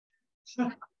Yeah.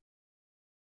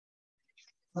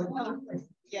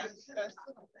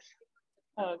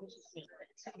 Oh, this is me.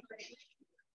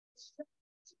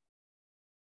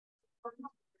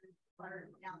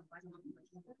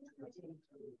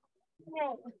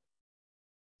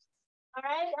 All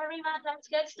right, everyone, let's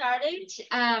get started. It's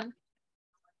my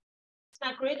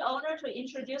great honor to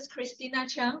introduce Christina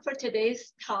Chung for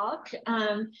today's talk.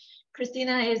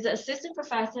 Christina is assistant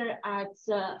professor of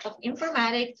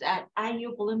informatics at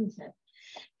IU Bloomington.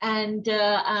 And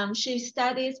she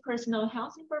studies personal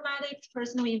health informatics,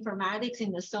 personal informatics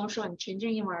in the social and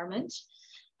changing environment.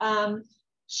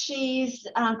 She's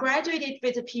graduated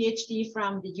with a PhD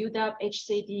from the UW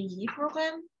HCDE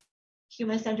program,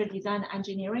 Human-Centered Design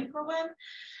Engineering program.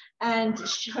 And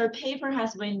her paper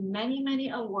has won many, many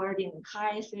awards in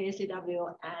CHI,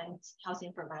 CACW, and health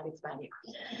informatics venue.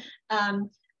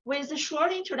 With a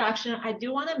short introduction, I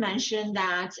do want to mention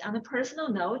that on a personal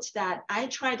note that I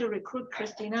tried to recruit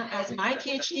Christina as my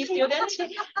PhD student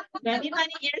many,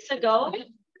 many years ago.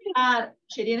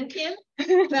 She didn't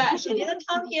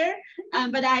come here,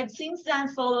 but I've since then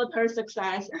followed her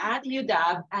success at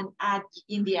UW and at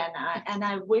Indiana, and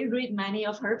I will read many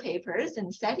of her papers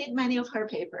and studied many of her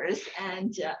papers,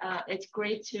 and it's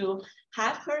great to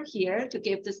have her here to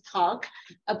give this talk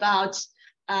about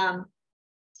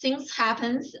things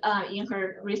happens in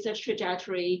her research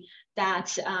trajectory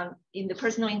that in the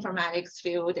personal informatics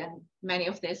field, and many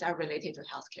of these are related to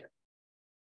healthcare.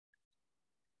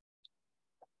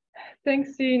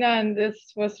 Thanks, Tina, and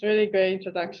this was really great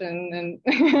introduction.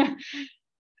 And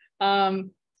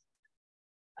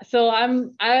so I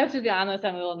have to be honest,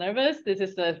 I'm a little nervous. This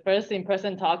is the first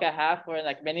in-person talk I have for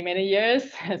like many, many years,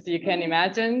 as you can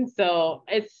imagine. So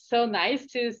it's so nice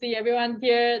to see everyone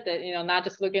here that, not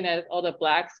just looking at all the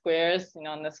black squares,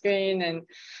 on the screen,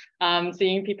 and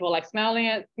seeing people like smiling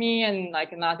at me and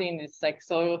like nothing is like,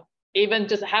 so even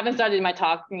just haven't started my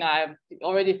talk, I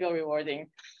already feel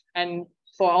rewarding. And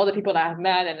for all the people that I've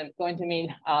met and I'm going to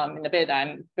meet in a bit,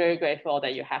 I'm very grateful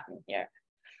that you have me here.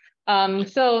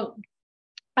 So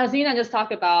as Ina just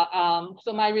talked about,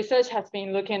 so my research has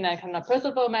been looking at kind of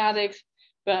personal informatics,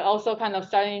 but also kind of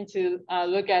starting to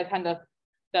look at kind of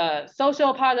the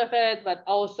social part of it, but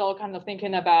also kind of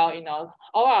thinking about,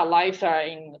 all our lives are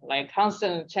in like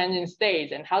constant changing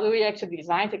states, and how do we actually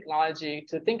design technology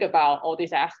to think about all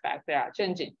these aspects that are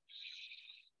changing.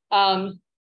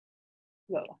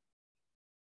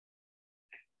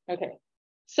 Okay,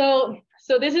 so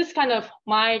this is kind of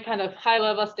my kind of high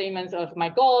level statements of my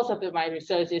goals of my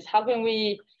research is how can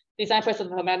we design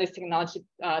personal informatics technology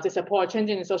to support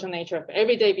changing the social nature of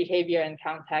everyday behavior and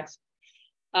context.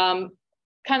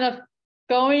 Kind of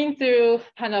going through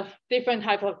kind of different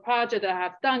type of projects that I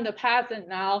have done in the past, and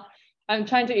now I'm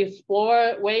trying to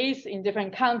explore ways in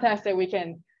different contexts that we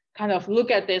can kind of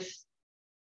look at this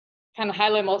kind of high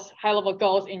level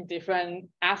goals in different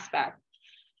aspects.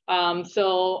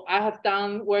 So I have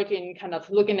done work in kind of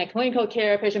looking at clinical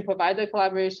care, patient-provider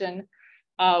collaboration,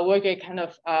 work at kind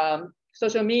of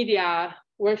social media,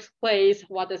 workplace.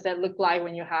 What does that look like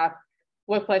when you have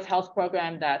workplace health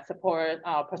program that support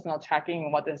personal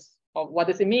tracking? What does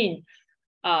it mean?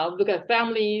 Look at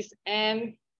families.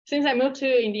 And since I moved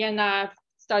to Indiana,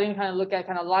 starting kind of look at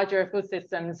kind of larger food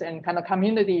systems and kind of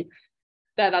community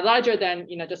that are larger than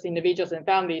just individuals and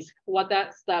families. What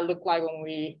does that look like when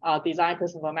we design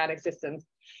personal informatics systems?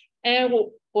 And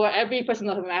for every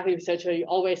personal informatics researcher, you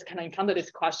always kind of encounter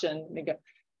this question: like,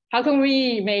 how can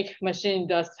we make machine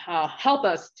just help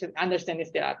us to understand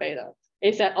this data better?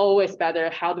 Is that always better?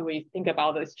 How do we think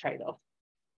about this trade-off?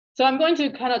 So I'm going to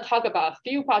kind of talk about a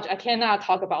few projects. I cannot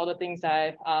talk about all the things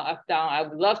I've done. I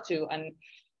would love to. And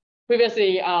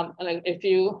previously, like a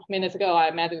few minutes ago, I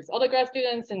met with other grad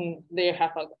students, and they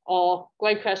have all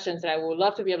great questions that I would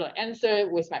love to be able to answer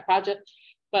with my project.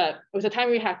 But with the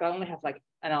time we have, I only have like,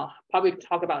 probably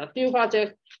talk about a few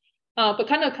projects, but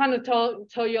kind of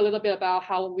tell you a little bit about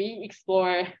how we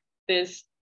explore these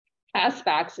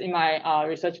aspects in my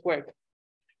research work.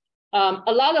 A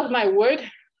lot of my work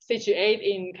situate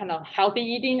in kind of healthy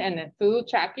eating and then food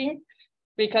tracking,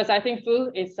 because I think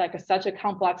food is like such a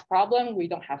complex problem. We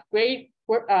don't have great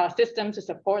systems to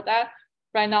support that.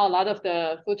 Right now, a lot of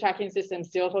the food tracking systems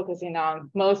still focusing on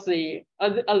mostly,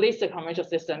 at least the commercial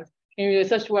systems. In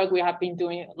research work, we have been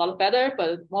doing a lot better,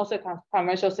 but most of the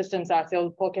commercial systems are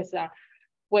still focused on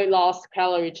weight loss,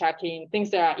 calorie tracking, things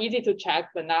that are easy to check,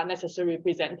 but not necessarily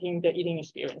representing the eating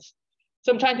experience.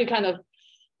 So I'm trying to kind of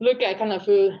look at kind of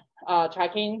food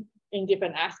tracking in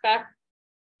different aspects.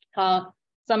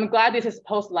 So I'm glad this is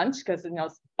post-lunch, because a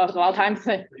lot of times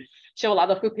I show a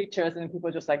lot of food pictures and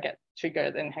people just like get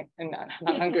triggered and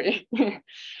not hungry.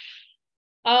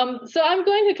 So I'm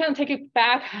going to kind of take it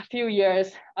back a few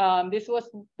years. This was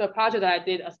the project that I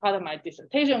did as part of my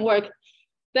dissertation work,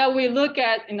 that we look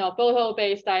at,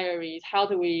 photo-based diaries. How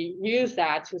do we use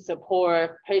that to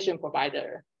support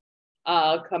patient-provider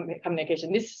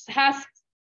communication? This has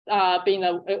been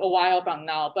a while from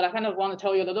now, but I kind of want to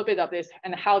tell you a little bit of this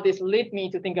and how this led me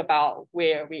to think about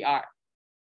where we are.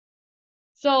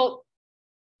 So,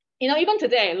 even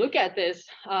today, look at this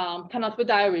kind of the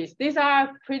diaries. These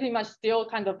are pretty much still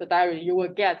kind of the diary you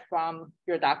will get from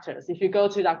your doctors. If you go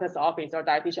to doctor's office or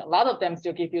dietitian, a lot of them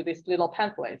still give you these little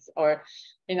pamphlets or,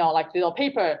 like little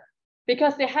paper,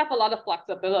 because they have a lot of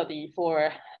flexibility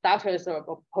for doctors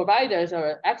or providers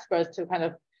or experts to kind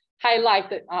of highlight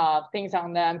the, things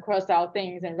on them, cross out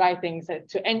things and write things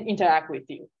to interact with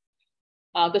you.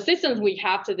 The systems we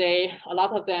have today, a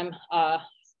lot of them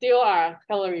still are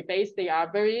calorie-based. They are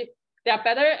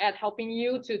better at helping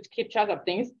you to keep track of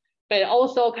things, but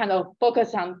also kind of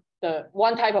focus on the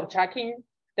one type of tracking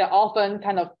that often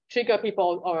kind of trigger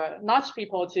people or nudge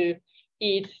people to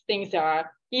eat things that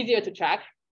are easier to track,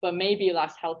 but maybe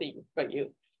less healthy for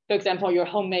you. For example, your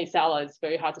homemade salad is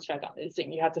very hard to track on this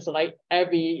thing. You have to select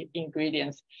every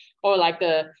ingredient, or like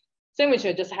the sandwich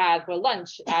I just had for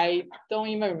lunch. I don't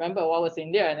even remember what was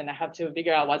in there, and then I have to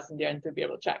figure out what's in there and to be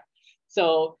able to track.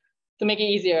 So to make it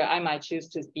easier, I might choose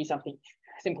to eat something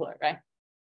simpler, right?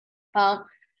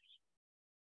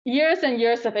 Years and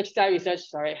years of HCI research,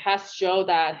 has shown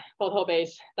that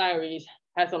photo-based diaries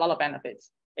has a lot of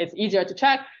benefits. It's easier to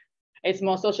track. It's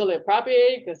more socially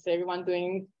appropriate because everyone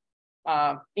doing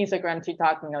Instagram,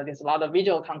 TikTok, there's a lot of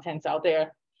visual contents out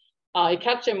there. It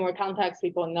captures more context.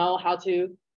 People know how to,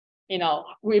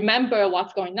 remember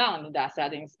what's going on in that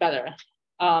settings better.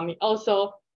 It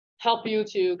also help you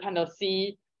to kind of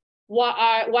see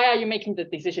why are you making the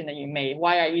decision that you made?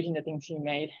 Why are you eating the things you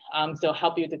made? So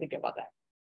help you to think about that.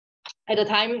 At the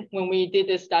time when we did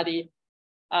this study,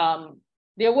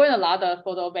 there weren't a lot of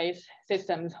photo-based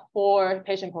systems for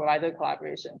patient-provider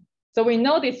collaboration. So we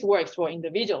know this works for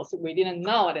individuals. We didn't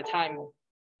know at the time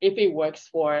if it works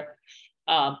for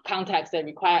contexts that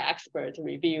require experts to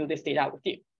review this data with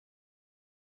you.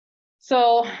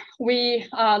 So we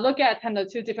look at kind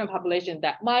of two different populations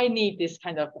that might need this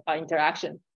kind of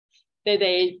interaction.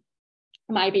 They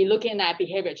might be looking at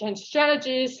behavior change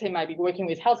strategies. They might be working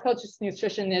with health coaches,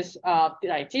 nutritionists,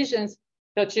 dietitians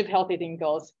to achieve healthy eating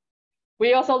goals.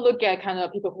 We also look at kind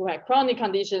of people who have chronic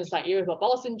conditions like irritable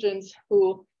bowel syndromes,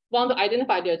 who want to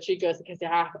identify their triggers because they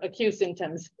have acute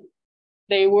symptoms.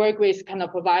 They work with kind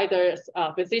of providers,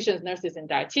 physicians, nurses, and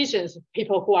dietitians,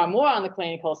 people who are more on the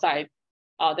clinical side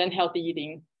than healthy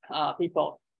eating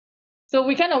people. So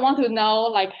we kind of want to know,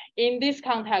 like in this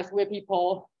context where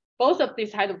people, both of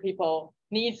these types of people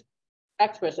need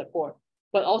expert support,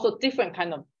 but also different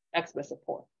kind of expert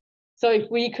support. So if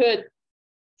we could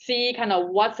see kind of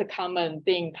what's a common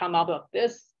thing come out of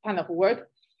this kind of work,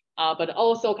 but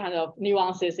also kind of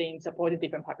nuances in supporting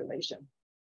different populations.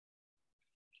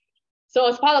 So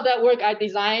as part of that work, I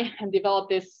designed and developed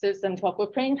this system called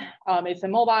Footprint. It's a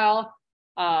mobile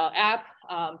app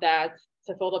that's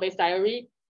a photo-based diary.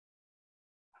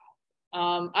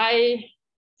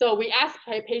 So we ask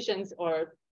patients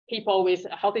or people with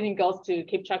health eating goals to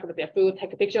keep track of their food,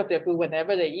 take a picture of their food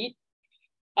whenever they eat.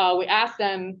 We ask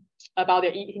them about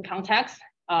their eating context.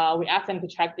 We ask them to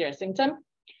track their symptom.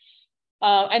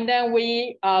 And then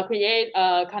we create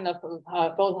a kind of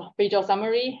visual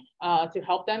summary to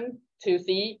help them to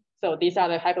see. So these are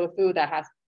the type of food that has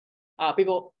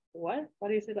people,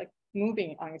 what is it like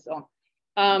moving on its own?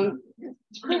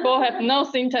 People have no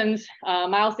symptoms,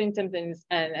 mild symptoms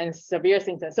and severe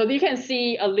symptoms. So you can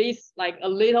see at least like a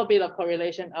little bit of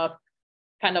correlation of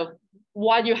kind of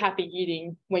what you have been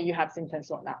eating when you have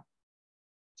symptoms or not.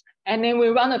 And then we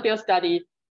run a field study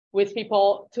with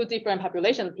people, two different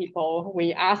population of people.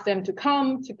 We ask them to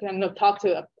come to kind of talk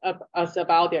to us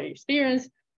about their experience.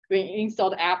 We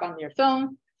install the app on their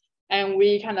phone, and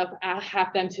we kind of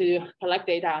have them to collect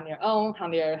data on their own,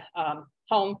 on their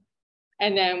home.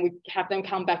 And then we have them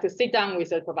come back to sit down with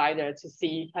the provider to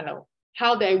see kind of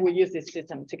how they will use this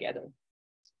system together.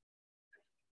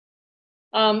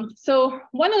 So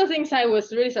one of the things I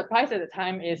was really surprised at the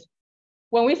time is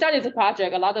when we started the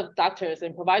project, a lot of doctors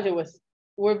and providers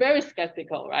were very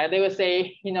skeptical, right? They would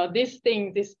say,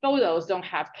 these photos don't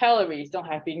have calories, don't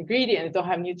have ingredients, don't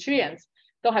have nutrients,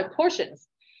 don't have portions.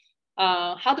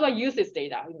 How do I use this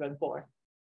data even for?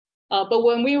 But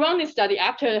when we run this study,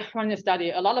 after running the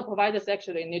study, a lot of providers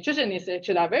actually, nutritionists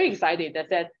actually are very excited that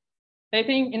said, they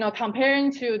think,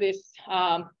 comparing to this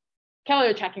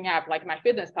calorie tracking app like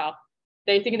MyFitnessPal,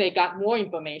 they think they got more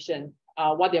information,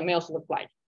 what their meals look like.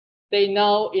 They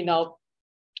know,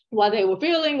 what they were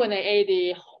feeling when they ate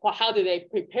it, how do they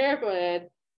prepare for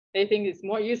it. They think it's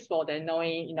more useful than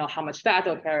knowing, how much fat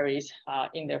or calories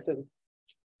in their food.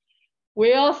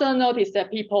 We also noticed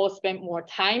that people spend more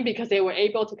time because they were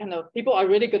able to people are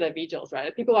really good at visuals,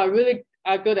 right? People are really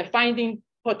good at finding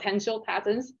potential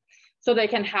patterns, so they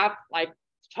can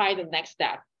try the next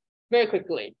step very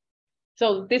quickly.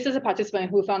 So this is a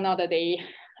participant who found out that they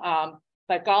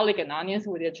like garlic and onions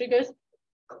with their triggers.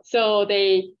 So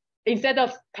they, instead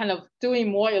of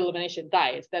doing more elimination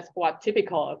diets, that's what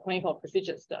typical clinical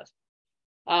procedures does.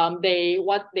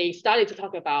 What they started to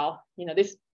talk about,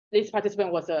 this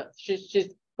participant was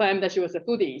she claimed that she was a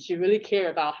foodie. She really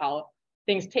cared about how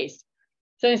things taste.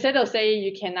 So instead of saying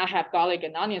you cannot have garlic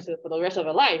and onions for the rest of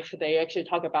your life, they actually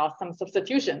talk about some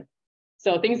substitution.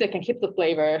 So things that can keep the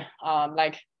flavor,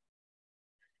 like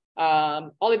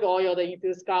olive oil that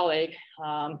infused garlic,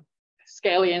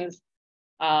 scallions,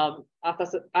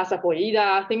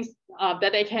 asafoetida, things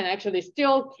that they can actually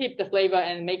still keep the flavor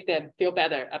and make them feel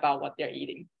better about what they're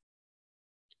eating.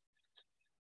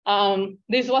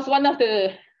 This was one of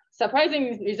the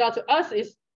surprising results to us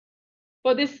is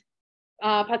for these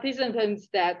participants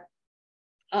that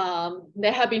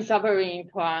they have been suffering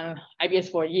from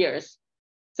IBS for years.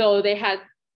 So they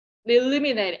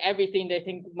eliminate everything they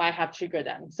think might have triggered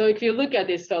them. So if you look at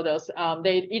these photos,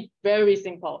 they eat very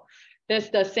simple. There's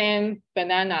the same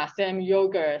banana, same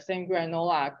yogurt, same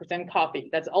granola, same coffee.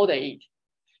 That's all they eat.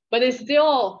 But they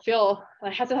still feel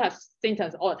have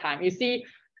symptoms all the time. You see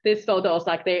these photos,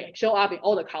 they show up in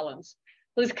all the columns.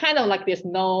 So it's kind of like there's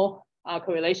no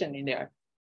correlation in there.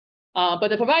 But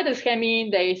the providers came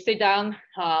in, they sit down,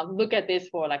 look at this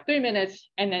for 3 minutes,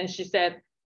 and then she said,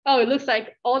 oh, it looks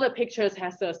like all the pictures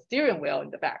has a steering wheel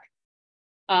in the back.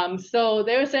 So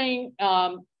they're saying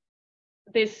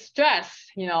this stress,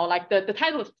 the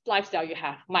type of lifestyle you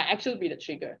have might actually be the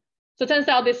trigger. So it turns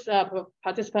out this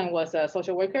participant was a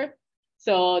social worker.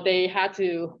 So they had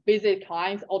to visit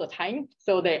clients all the time.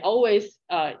 So they always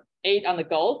ate on the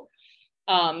go.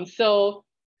 So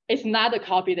it's not the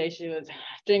coffee that she was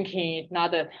drinking,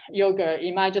 not the yogurt.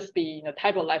 It might just be the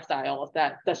type of lifestyle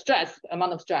that the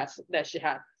amount of stress that she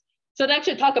had. So they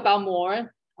actually talk about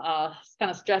more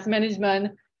stress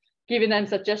management, giving them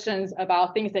suggestions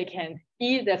about things they can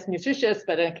eat that's nutritious,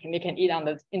 but then they can eat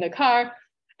in the car,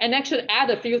 and actually add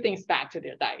a few things back to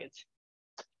their diet.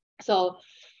 So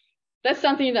that's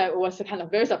something that was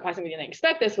very surprising. We didn't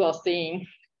expect as well seeing.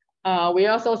 We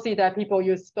also see that people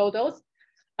use photos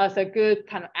as a good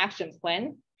action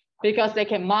plan because they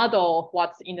can model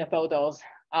what's in the photos.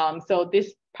 So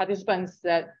these participants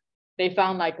that they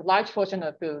found large portion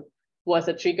of food was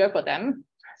a trigger for them.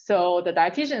 So the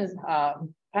dietitians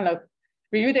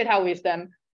review data with them,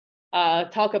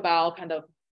 talk about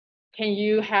can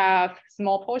you have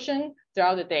small portion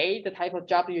throughout the day, the type of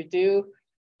job you do,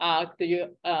 does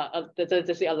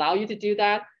it allow you to do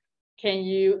that? Can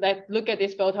you look at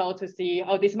this photo to see,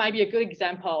 oh, this might be a good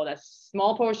example that's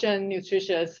small portion,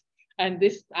 nutritious, and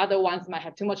these other ones might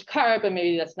have too much carb, but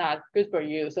maybe that's not good for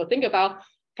you. So think about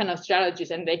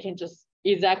strategies, and they can just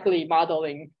exactly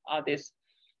modeling this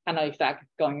effect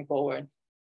going forward.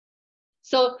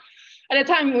 So at the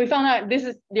time, we found out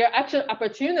there are actual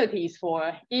opportunities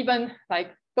for even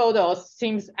photos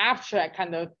seems abstract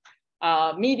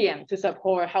medium to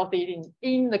support healthy eating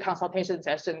in the consultation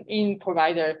session in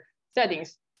provider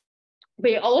settings.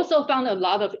 We also found a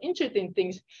lot of interesting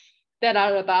things that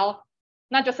are about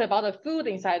not just about the food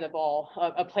inside of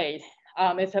a plate.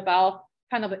 It's about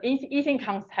eating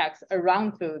context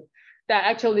around food that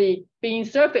actually being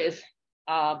surfaced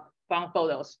from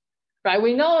photos. Right,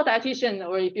 we know a dietitian,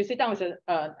 or if you sit down with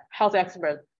a health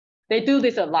expert, they do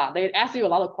this a lot. They ask you a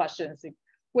lot of questions.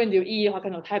 When do you eat? What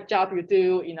kind of type job you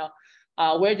do?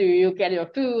 Where do you get your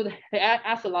food? They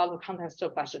ask a lot of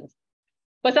contextual questions.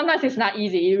 But sometimes it's not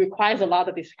easy. It requires a lot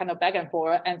of this back and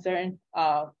forth answering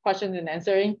questions and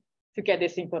answering to get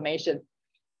this information.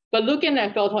 But looking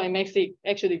at photo, it makes it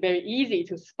actually very easy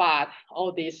to spot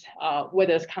all these,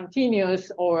 whether it's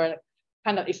continuous or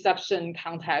exception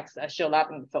context that show up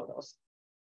in the photos.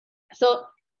 So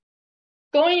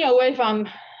going away from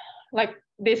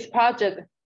this project,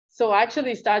 so we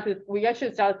actually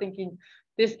started thinking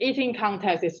this eating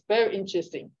context is very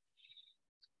interesting.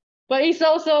 But it's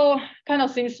also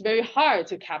seems very hard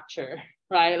to capture,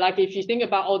 right? If you think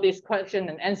about all these question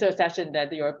and answer sessions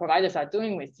that your providers are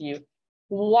doing with you,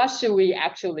 what should we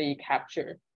actually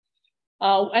capture?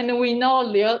 And we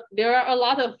know there are a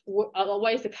lot of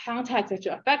ways the context that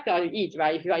you affect how you eat,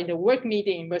 right? If you are in the work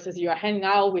meeting versus you are hanging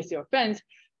out with your friends,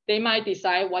 they might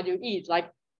decide what you eat.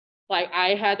 like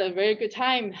I had a very good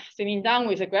time sitting down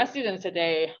with the grad students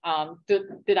today.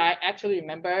 Did I actually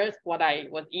remember what I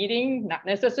was eating? Not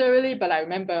necessarily, but I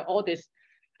remember all this.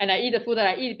 And I eat the food that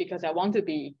I eat because I want to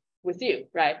be with you,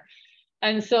 right?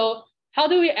 And so how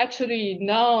do we actually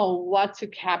know what to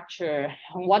capture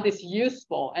and what is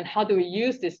useful and how do we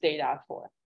use this data for?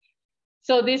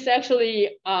 So this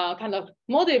actually kind of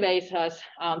motivates us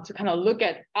to kind of look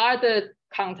at other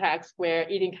contexts where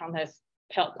eating context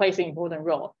plays an important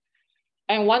role.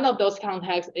 And one of those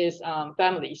contexts is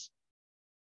families.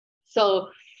 So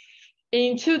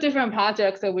in 2 different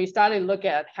projects that we started to look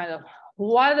at kind of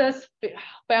what does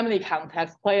family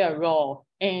context play a role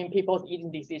in people's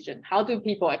eating decision? How do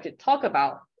people actually talk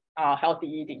about healthy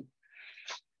eating?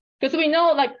 Because we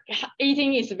know like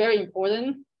eating is very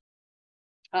important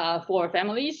for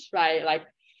families, right? Like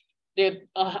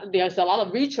there's a lot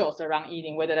of rituals around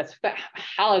eating, whether that's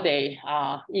holiday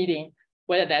eating,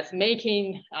 whether that's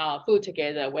making food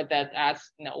together, whether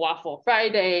that's Waffle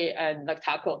Friday and like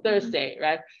Taco Thursday,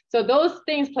 right? So those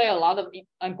things play a lot of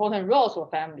important roles for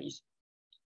families.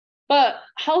 But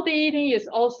healthy eating is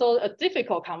also a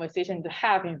difficult conversation to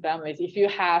have in families. If you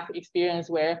have experience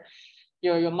where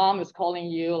your mom is calling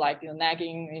you like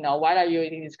nagging, why are you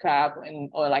eating this crap,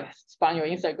 or like spam your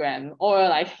Instagram, or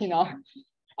like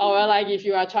or like if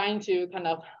you are trying to kind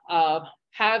of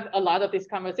have a lot of this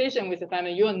conversation with the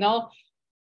family, you will know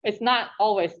it's not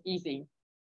always easy.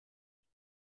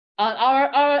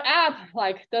 Our app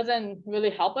like doesn't really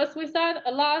help us with that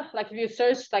a lot. Like if you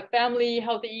search like family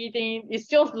healthy eating, you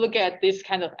still look at this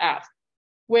kind of apps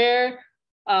where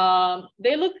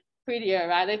they look prettier,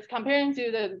 right? It's comparing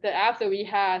to the apps that we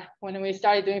had when we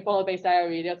started doing photo-based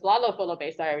diary. There's a lot of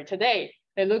photo-based diary today.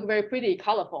 They look very pretty,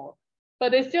 colorful,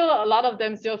 but there's still a lot of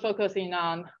them still focusing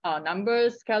on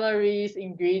numbers, calories,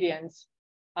 ingredients.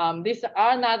 These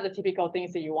are not the typical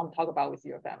things that you want to talk about with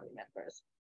your family members.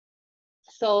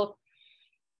 So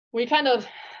we kind of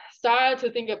start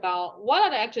to think about what are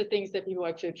the actual things that people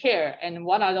actually care, and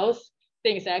what are those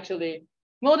things that actually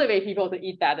motivate people to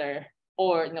eat better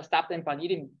or stop them from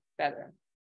eating better.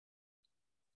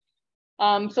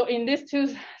 So in these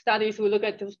 2 studies, we look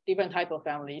at 2 different types of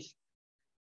families.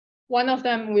 One of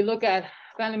them, we look at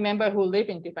family members who live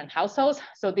in different households.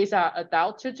 So these are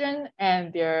adult children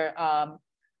and their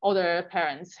older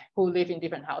parents who live in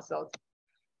different households.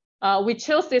 We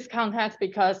chose this context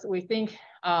because we think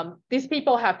these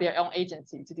people have their own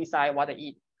agency to decide what to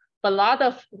eat. But a lot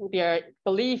of their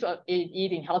belief in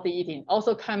eating, healthy eating,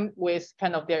 also come with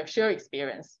kind of their shared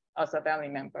experience as a family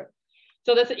member.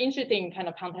 So that's an interesting kind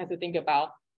of context to think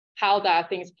about how that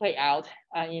things play out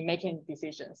in making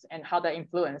decisions and how that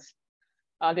influence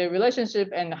their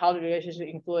relationship and how the relationship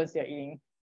influence their eating.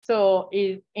 So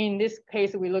in this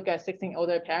case, we look at 16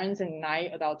 older parents and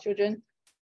 9 adult children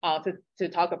to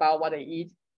talk about what they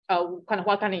eat, kind of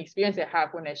what kind of experience they have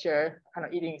when they share kind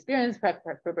of eating experience,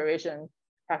 preparation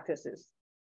practices.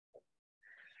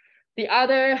 The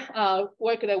other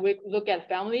work that we look at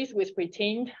families with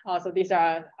preteen. So these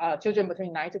are children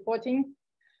between 9 to 14.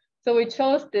 So we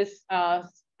chose this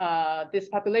this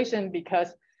population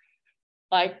because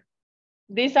like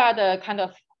these are the kind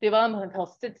of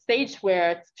developmental stage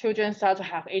where children start to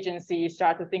have agency,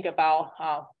 start to think about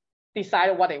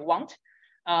decide what they want.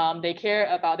 They care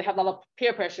about, they have a lot of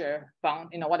peer pressure from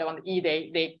what they want to eat.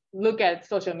 They look at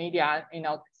social media,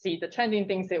 see the trending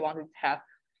things they want to have,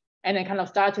 and then kind of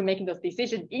start to making those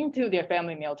decisions into their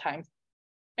family meal times.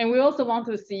 And we also want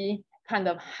to see kind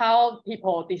of how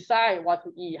people decide what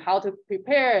to eat, how to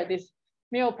prepare these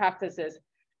meal practices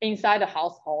inside the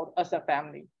household as a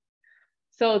family.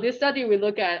 So this study, we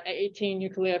look at 18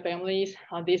 nuclear families.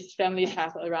 These families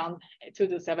have around 2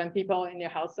 to 7 people in their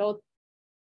household.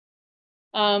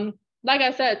 Like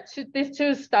I said, these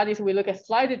 2 studies, we look at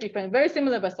slightly different, very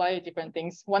similar, but slightly different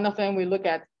things. One of them we look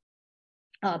at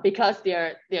because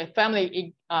their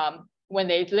family, when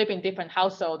they live in different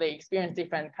households, they experience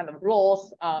different kind of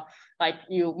roles. Like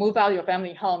you move out of your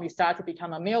family home, you start to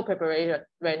become a meal preparator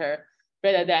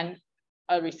rather than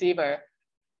a receiver.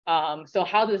 So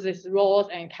how does this roles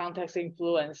and context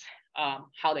influence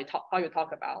how you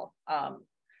talk about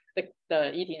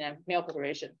the eating and meal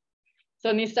preparation? So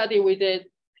in this study, we did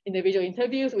individual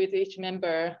interviews with each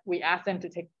member. We asked them to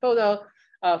take a photo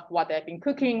of what they've been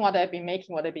cooking, what they've been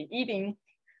making, what they've been eating.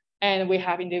 And we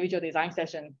have individual design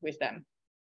session with them.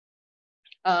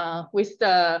 With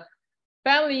the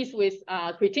families with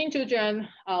preteen children,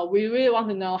 we really want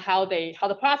to know how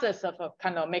the process of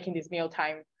kind of making this meal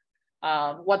time,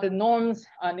 what the norms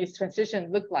on this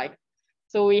transition look like.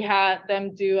 So we had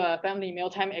them do a family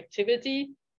mealtime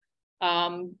activity.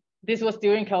 This was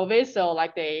during COVID, so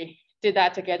like they did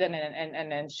that together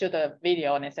and then shoot a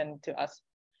video and then send it to us.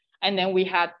 And then we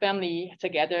had family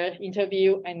together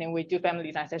interview, and then we do family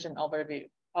design session over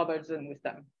Zoom with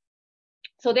them.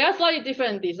 So they are slightly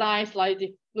different designs,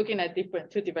 slightly looking at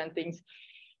two different things.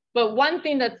 But one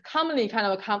thing that's commonly kind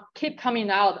of keep coming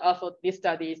out of these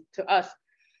studies to us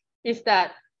is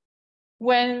that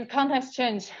when context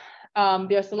change,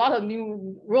 there's a lot of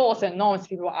new rules and norms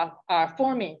people are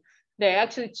forming. They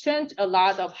actually change a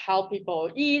lot of how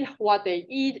people eat, what they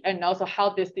eat, and also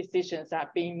how these decisions are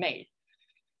being made.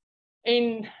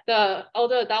 In the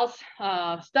older adults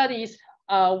studies,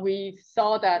 we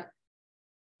saw that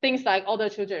things like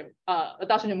adult children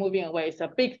moving away is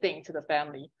a big thing to the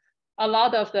family. A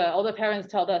lot of the older parents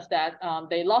told us that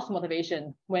they lost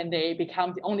motivation when they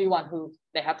become the only one who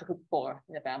they have to cook for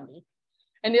in the family.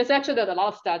 And there's actually a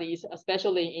lot of studies,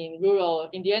 especially in rural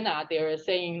Indiana, they're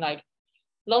saying like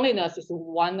loneliness is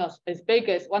one of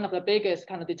the biggest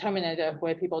kind of determinant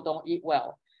where people don't eat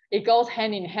well. It goes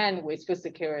hand in hand with food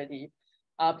security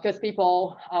because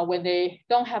people, when they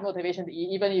don't have motivation to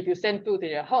eat, even if you send food to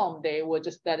their home, they will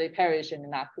just let it perish and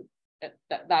not cook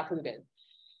it.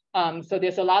 So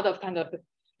there's a lot of kind of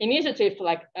initiative,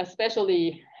 like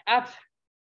especially after,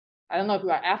 I don't know if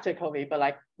we are after COVID, but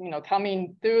like,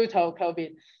 coming through to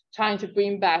COVID, trying to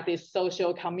bring back this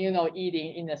social communal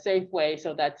eating in a safe way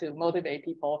so that to motivate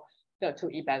people to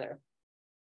eat better.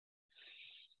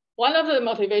 One of the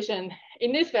motivation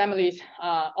in these families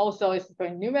also is for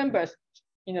new members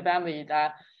in the family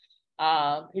that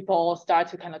people start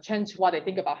to kind of change what they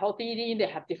think about healthy eating. They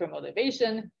have different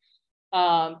motivation.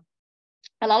 A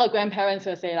lot of grandparents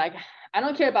will say like, I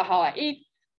don't care about how I eat.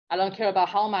 I don't care about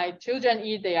how my children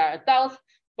eat. They are adults,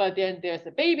 but then there's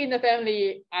a baby in the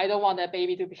family. I don't want that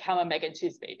baby to become a mac and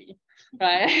cheese baby,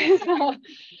 right?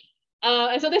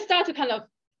 And so they start to kind of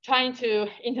trying to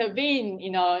intervene,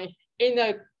 in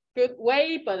a good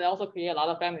way, but also create a lot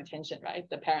of family tension, right?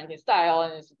 The parenting style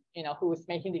and, who's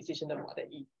making decisions about what they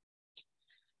eat.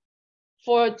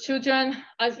 For children,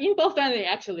 as in both families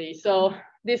actually, so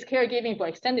this caregiving for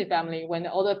extended family, when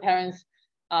the older parents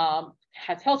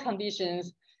has health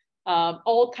conditions,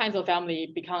 all kinds of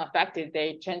family become affected.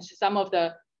 They change. Some of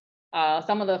the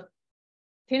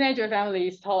teenager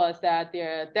families told us that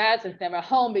their dads is never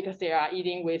home because they are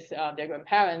eating with their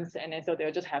grandparents, and then so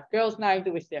they'll just have girls'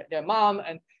 night with their mom,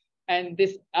 and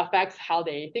this affects how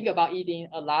they think about eating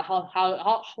a lot.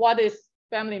 What is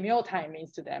family mealtime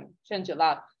means to them change a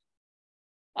lot.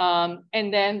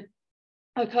 And then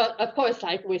of course,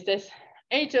 like with this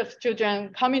age of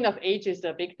children, coming of age is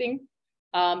a big thing.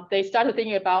 They started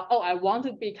thinking about, oh, I want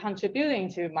to be contributing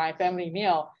to my family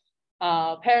meal.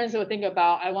 Parents will think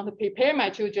about, I want to prepare my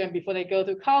children before they go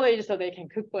to college so they can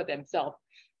cook for themselves.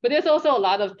 But there's also a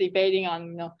lot of debating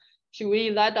on, should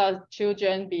we let our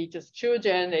children be just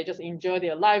children? They just enjoy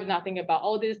their life, not think about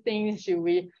all these things.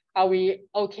 Are we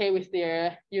okay with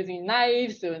their using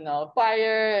knives,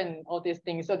 fire and all these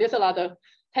things? So there's a lot of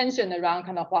tension around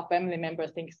kind of what family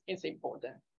members think is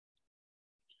important.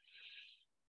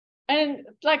 And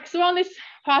like throughout this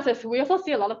process, we also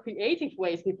see a lot of creative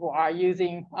ways people are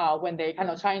using when they kind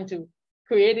of trying to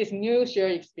create this new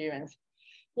shared experience.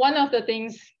 One of the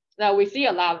things that we see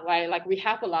a lot, right? Like we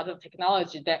have a lot of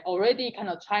technology that already kind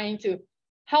of trying to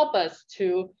help us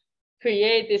to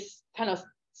create this kind of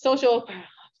social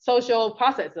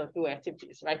process of food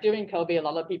activities, right? During COVID, a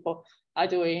lot of people are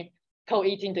doing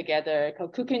co-eating together,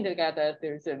 co-cooking together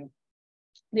through Zoom.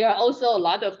 There are also a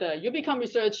lot of the UBCOM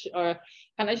research or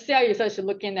kind of HCI research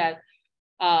looking at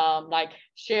like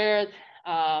shared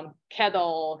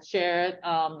kettle, shared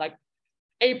like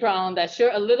apron that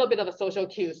share a little bit of a social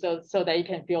cue so that you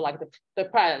can feel like the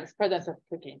presence of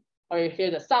cooking, or you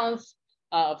hear the sounds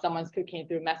of someone's cooking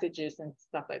through messages and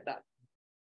stuff like that.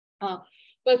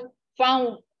 But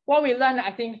from what we learned,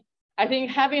 I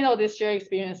think having all these shared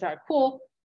experiences are cool,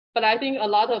 but I think a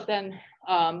lot of them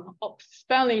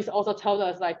families also told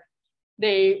us like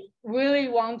they really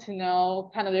want to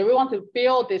know, they really want to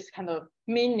build this kind of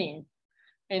meaning,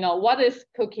 what is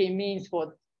cooking means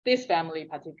for this family in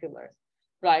particular,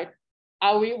 right?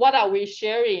 What are we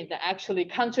sharing that actually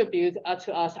contribute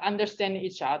to us understanding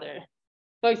each other?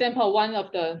 For example, one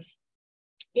of the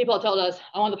people told us,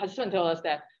 one of the participants told us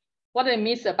that what they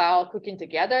miss about cooking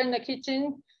together in the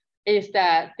kitchen is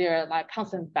that they're like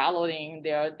constant battling.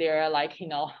 They're like,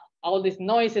 all these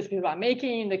noises people are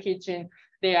making in the kitchen.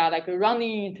 They are like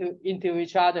running into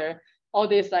each other. All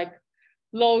these like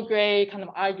low grade kind of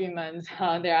arguments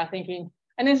they are thinking.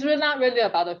 And it's really not really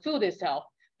about the food itself.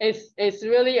 It's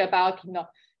really about,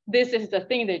 this is the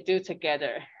thing they do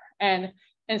together. And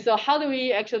so how do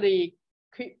we actually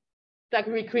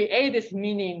recreate this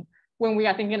meaning when we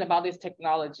are thinking about this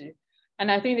technology.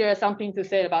 And I think there is something to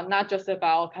say about not just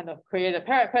about kind of create a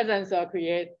presence or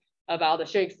create about the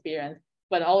shared experience,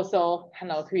 but also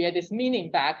kind of create this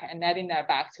meaning back and adding that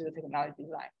back to the technology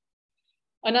design.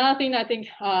 Another thing I think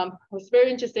was very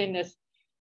interesting is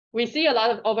we see a lot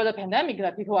of over the pandemic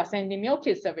that people are sending meal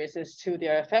kit services to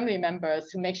their family members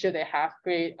to make sure they have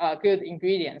great, good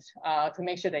ingredients, to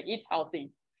make sure they eat healthy.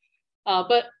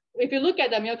 But if you look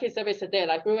at the meal kit service today,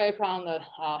 like Blue Apron, the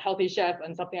Healthy Chef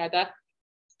and something like that,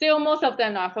 still most of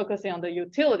them are focusing on the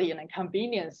utility and the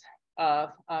convenience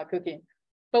of cooking.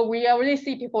 But we already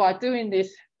see people are doing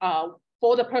this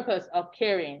for the purpose of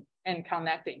caring and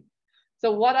connecting.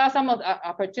 So what are some of the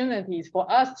opportunities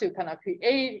for us to kind of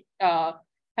create kind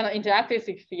of interactive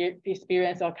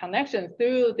experience or connection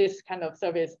through this kind of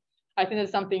service? I think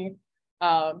it's something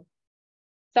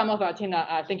some of our team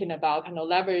are thinking about, kind of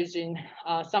leveraging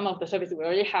some of the services we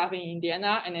already have in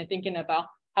Indiana, and then thinking about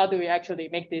how do we actually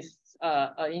make this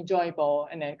enjoyable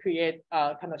and then create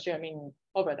kind of shared meaning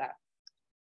over that.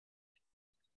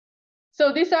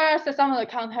 So these are some of the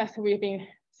contexts we've been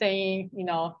saying, you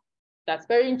know, that's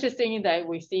very interesting that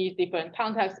we see different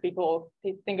contexts people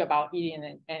think about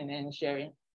eating and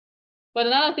sharing. But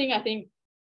another thing I think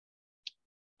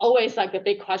always like the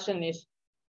big question is,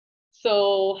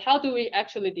 so how do we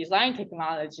actually design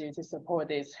technology to support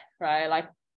this, right? Like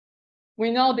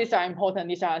we know these are important,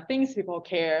 these are things people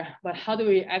care, but how do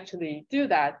we actually do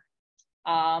that?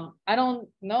 I don't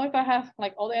know if I have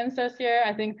like all the answers here.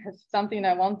 I think it's something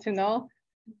I want to know.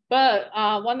 But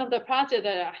one of the projects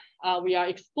that we are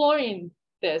exploring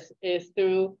this is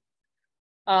through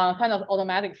kind of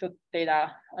automatic food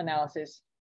data analysis.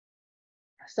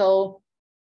 So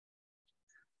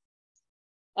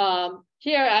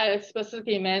here I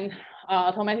specifically meant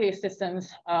automatic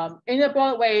systems in a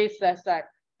broad ways. That's like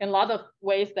in a lot of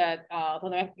ways that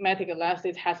automatic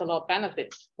analysis has a lot of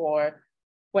benefits for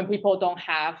when people don't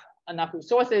have enough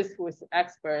resources with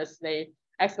experts.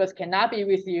 Experts cannot be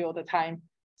with you all the time.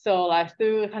 So like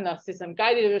through kind of system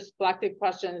guided reflective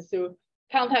questions, through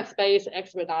context-based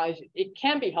expert knowledge, it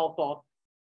can be helpful,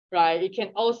 right? It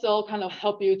can also kind of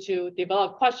help you to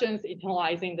develop questions,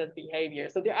 internalizing the behavior.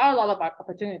 So there are a lot of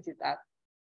opportunities that.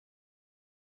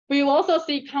 We will also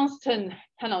see constant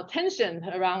kind of tension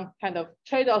around kind of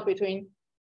trade-off between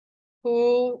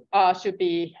who should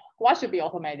be, what should be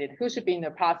automated, who should be in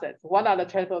the process, what are the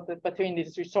trade-offs between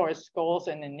these resource goals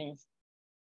and the needs.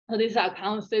 So these are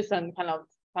consistent kind of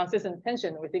consistent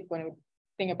tension we think when we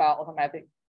think about automatic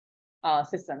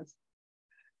systems.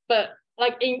 But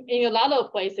like in a lot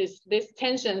of places, these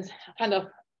tensions kind of,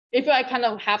 if I kind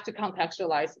of have to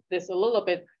contextualize this a little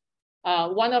bit,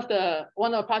 one of the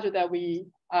projects that we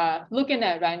are looking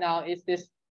at right now is this.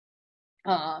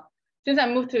 Since I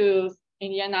moved to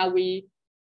Indiana, we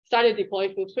started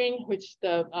deploy Foodprint, which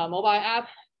the mobile app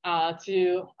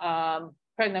to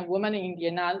pregnant women in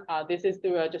Indiana. This is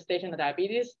through a gestational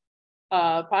diabetes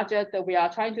project that we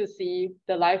are trying to see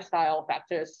the lifestyle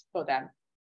factors for them.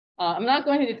 I'm not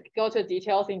going to go to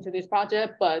details into this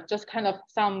project, but just kind of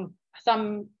some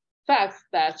facts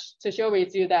that to share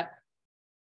with you that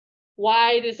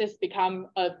why this has become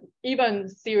an even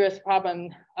serious problem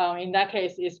in that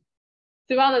case is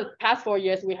throughout the past 4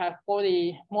 years, we have more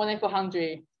than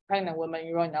 400 pregnant women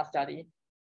enrolled in our study.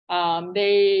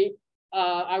 They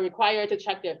are required to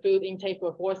check their food intake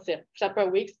for 4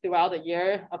 separate weeks throughout the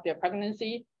year of their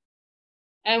pregnancy.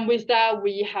 And with that,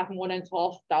 we have more than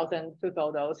 12,000 food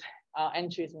photos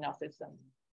entries in our system.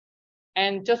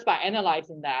 And just by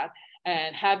analyzing that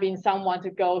and having someone to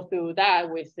go through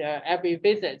that with their every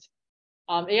visit,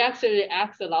 it actually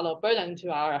adds a lot of burden to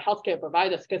our healthcare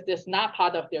providers because it's not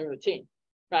part of their routine,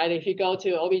 right? If you go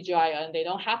to OB/GYN, they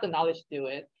don't have the knowledge to do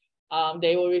it.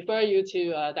 They will refer you to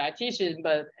a dietitian,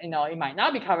 but it might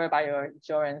not be covered by your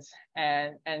insurance,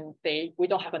 and we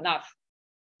don't have enough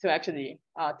to actually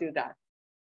do that.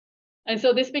 And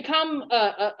so this become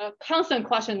a constant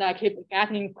question that I keep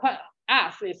getting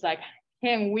asked is like,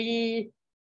 can we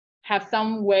have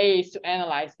some ways to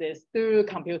analyze this through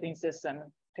computing system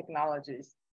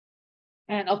technologies?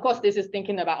 And of course, this is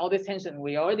thinking about all this tension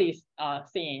we already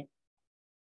seeing.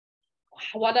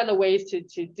 What are the ways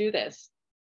to do this?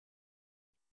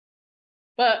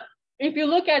 But if you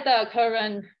look at the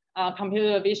current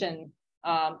computer vision,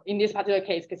 in this particular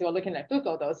case, because we're looking at food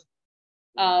photos,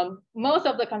 most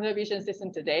of the computer vision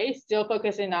system today still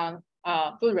focusing on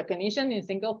food recognition in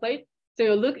single plate. So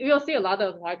you'll see a lot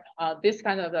of like this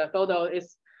kind of photo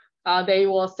is they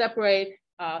will separate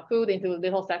food into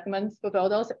little segments for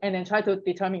photos and then try to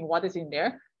determine what is in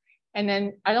there. And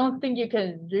then I don't think you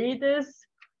can read this,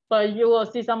 but you will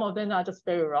see some of them are just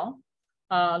very wrong.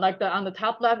 Like on the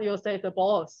top left, you'll say it's a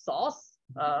bowl of sauce,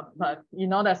 but you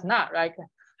know that's not, right?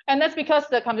 And that's because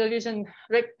the computer vision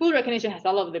food recognition has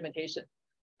a lot of limitation,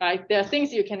 right? There are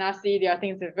things you cannot see. There are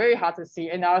things that are very hard to see,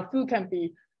 and our food can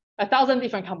be 1,000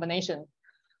 different combinations.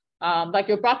 Like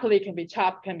your broccoli can be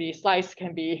chopped, can be sliced,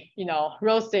 can be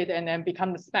roasted, and then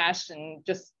become smashed, and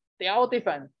just they're all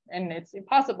different, and it's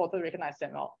impossible to recognize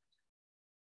them all.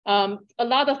 A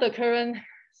lot of the current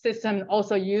system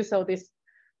also use this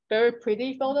very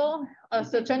pretty photo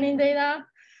as the training data.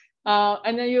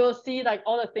 And then you will see like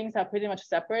all the things are pretty much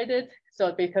separated.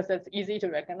 So because it's easy to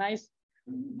recognize.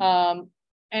 And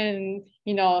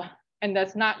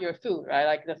that's not your food, right?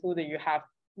 Like the food that you have,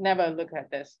 never look at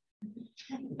this.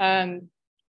 And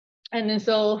then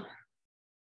so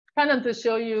kind of to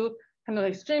show you kind of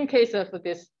extreme case of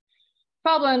this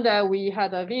problem that we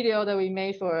had a video that we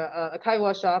made for a Kai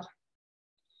workshop.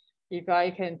 If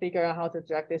I can figure out how to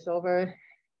drag this over.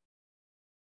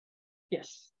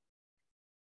 Yes.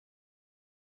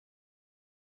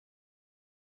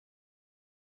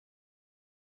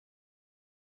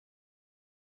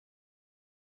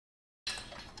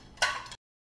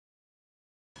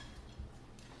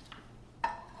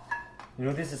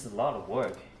 This is a lot of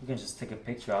work. You can just take a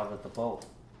picture out of the bowl.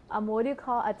 I'm what you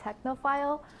call a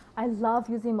technophile. I love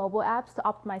using mobile apps to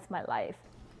optimize my life.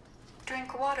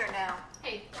 Drink water now.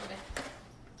 Hey.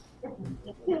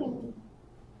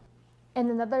 And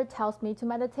another tells me to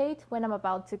meditate when I'm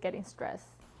about to get in stress.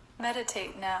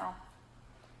 Meditate now.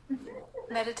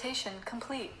 Meditation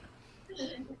complete.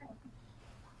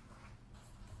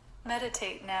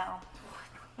 Meditate now.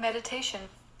 Meditation.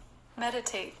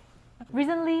 Meditate.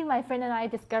 Recently, my friend and I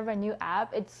discovered a new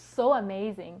app. It's so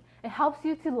amazing. It helps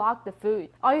you to log the food.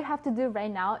 All you have to do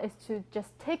right now is to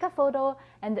just take a photo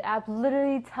and the app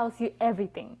literally tells you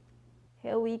everything.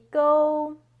 Here we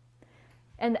go.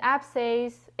 And the app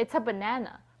says it's a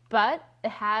banana, but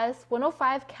it has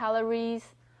 105 calories,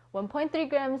 1.3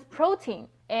 grams protein,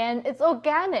 and it's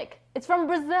organic. It's from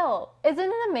Brazil. Isn't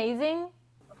it amazing?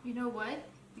 You know what?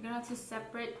 You're gonna have to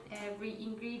separate every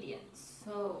ingredient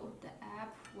so the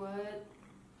app would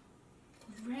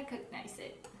recognize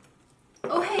it.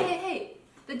 Oh, hey,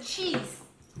 the cheese.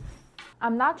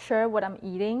 I'm not sure what I'm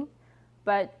eating,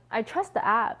 but I trust the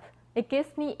app. It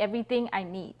gives me everything I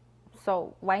need,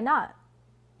 so why not?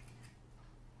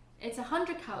 It's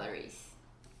 100 calories.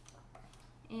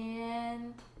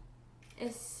 And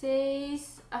it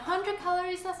says 100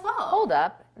 calories as well. Hold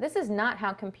up, this is not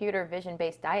how computer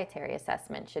vision-based dietary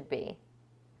assessment should be.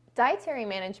 Dietary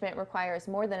management requires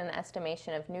more than an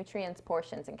estimation of nutrients,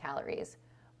 portions, and calories.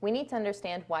 We need to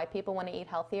understand why people want to eat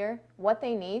healthier, what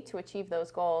they need to achieve those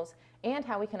goals, and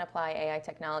how we can apply AI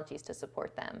technologies to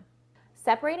support them.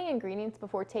 Separating ingredients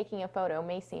before taking a photo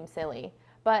may seem silly,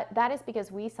 but that is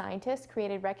because we scientists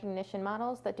created recognition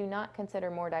models that do not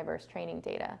consider more diverse training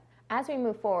data. As we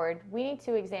move forward, we need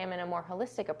to examine a more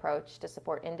holistic approach to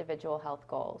support individual health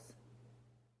goals.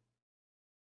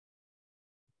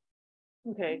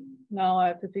 Okay, now I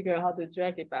have to figure out how to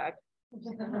drag it back.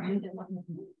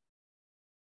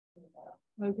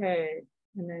 Okay,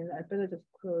 and then I better just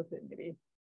close it maybe.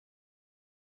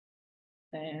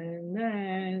 And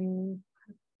then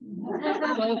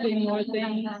closing more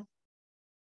things.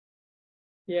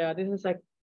 Yeah, this is like,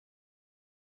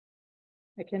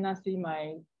 I cannot see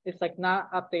it's like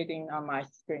not updating on my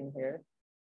screen here.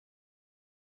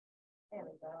 There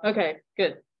we go. Okay,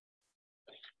 good.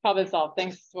 Problem solved.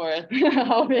 Thanks for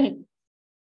helping.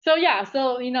 So yeah,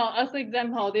 so as an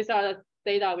example, these are the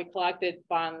data we collected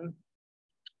from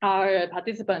our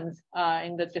participants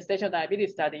in the gestational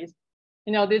diabetes studies.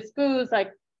 These foods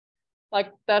like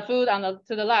the food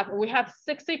to the left, we have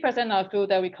 60% of food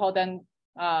that we call them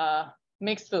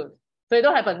mixed food. So it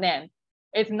don't have a name.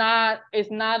 It's not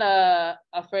a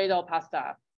Alfredo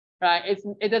pasta, right?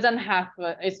 It doesn't have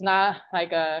it's not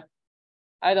like a,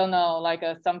 I don't know, like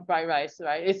some fried rice,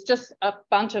 right? It's just a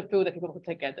bunch of food that people put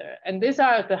together. And these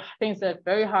are the things that are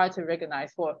very hard to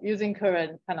recognize for using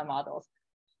current kind of models.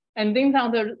 And things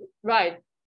on the right,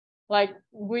 like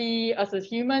we as a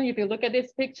human, if you look at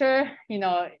this picture,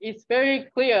 it's very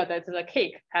clear that the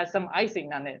cake has some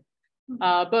icing on it.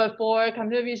 But for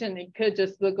computer vision, it could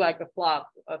just look like a blob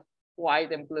of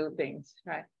white and blue things,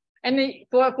 right? And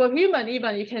for human,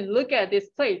 even you can look at this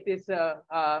plate, this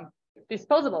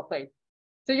disposable plate.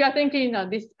 So you're thinking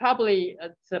this probably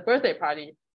it's a birthday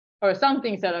party or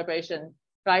something celebration,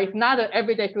 right? It's not an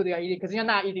everyday food you're eating because you're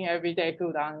not eating everyday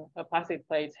food on a plastic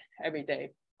plate every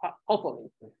day, hopefully.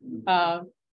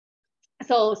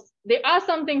 So there are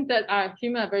some things that our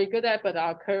humans are very good at, but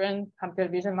our current computer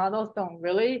vision models don't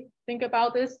really think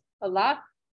about this a lot.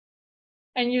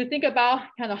 And you think about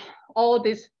kind of all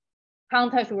this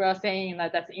context we are saying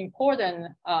that that's important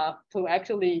to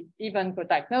actually even for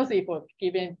diagnosis, for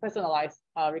giving personalized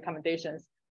recommendations.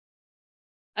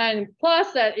 And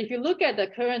plus that if you look at the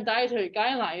current dietary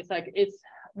guidelines, like it's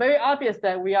very obvious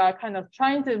that we are kind of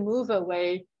trying to move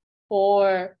away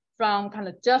from kind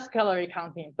of just calorie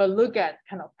counting, but look at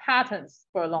kind of patterns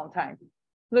for a long time.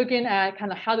 Looking at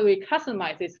kind of how do we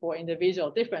customize this for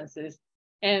individual differences,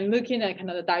 and looking at kind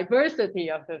of the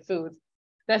diversity of the foods.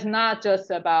 That's not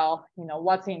just about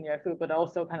what's in your food, but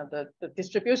also kind of the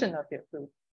distribution of your food.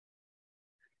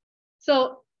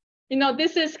 So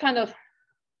this is kind of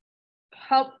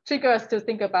help trigger us to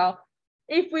think about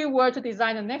if we were to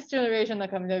design the next generation of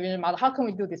computer vision model, how can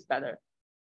we do this better?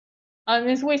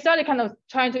 And so we started kind of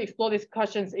trying to explore these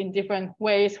questions in different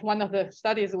ways. One of the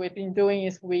studies we've been doing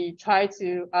is we try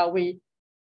to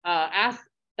ask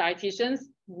dietitians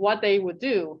what they would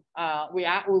do. We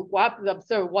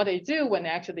observe what they do when they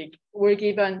actually were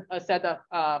given a set of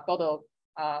photo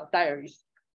diaries.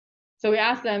 So we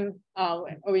asked them,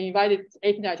 we invited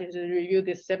 18 dietitians to review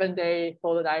these 7-day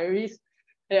photo diaries.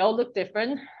 They all look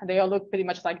different. They all look pretty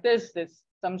much like this. There's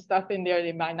some stuff in there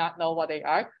they might not know what they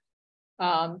are.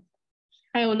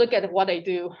 And we'll look at what they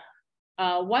do.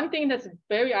 One thing that's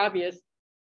very obvious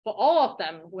for all of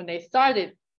them when they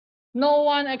started, no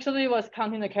one actually was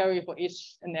counting the calorie for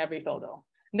each and every photo.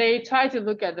 They tried to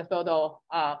look at the photo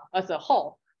as a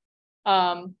whole.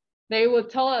 They would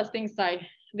tell us things like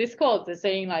this quote is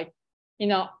saying like,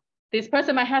 this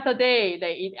person might have a day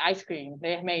they eat ice cream,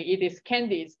 they may eat these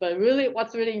candies, but really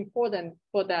what's really important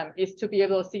for them is to be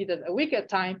able to see that a week at a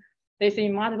time, they see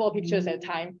multiple pictures at a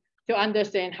time to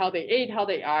understand how they ate, how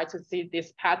they are, to see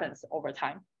these patterns over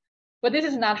time. But this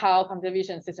is not how computer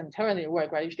vision systems currently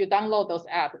work, right? If you download those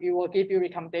apps, it will give you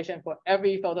recommendation for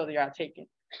every photo that you are taking.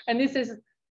 And this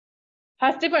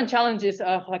has different challenges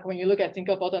of like when you look at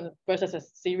single photo versus a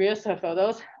series of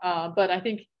photos. But I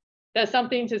think there's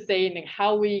something to say in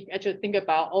how we actually think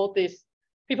about all these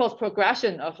people's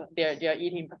progression of their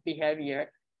eating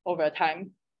behavior over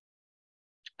time.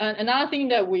 And another thing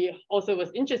that we also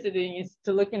was interested in is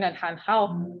to looking at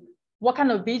what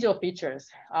kind of visual features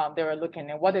they were looking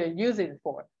at, what they're using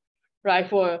for, right?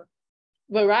 For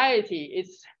variety,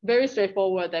 it's very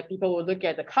straightforward that people will look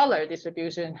at the color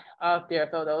distribution of their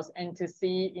photos and to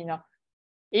see,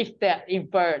 if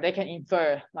they can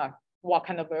infer like what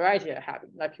kind of variety they're having.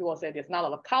 Like people say there's not a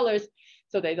lot of colors,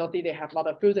 so they don't think they have a lot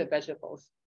of fruits and vegetables.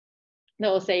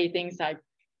 They'll say things like,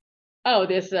 oh,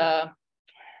 there's a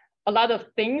lot of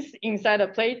things inside a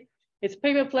plate. It's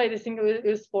paper plate, a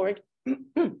single-use fork.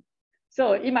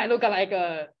 So it might look like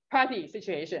a party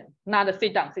situation, not a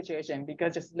sit-down situation,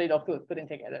 because just little food put in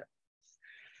together.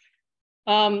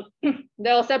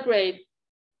 They'll separate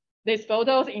these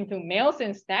photos into meals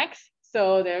and snacks.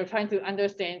 So they're trying to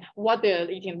understand what their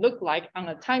eating look like on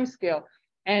a time scale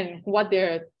and what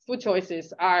their food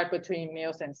choices are between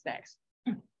meals and snacks.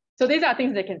 So these are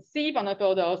things they can see from the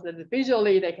photos that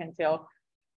visually they can tell.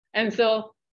 And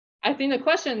so I think the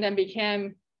question then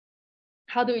became,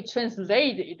 how do we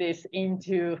translate this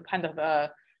into kind of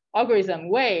a algorithm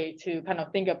way to kind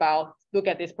of think about, look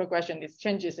at this progression, these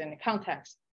changes in the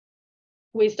context.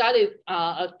 We started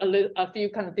a few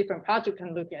kind of different projects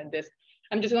and look at this.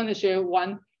 I'm just going to share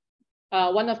one.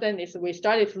 One of them is we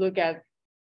started to look at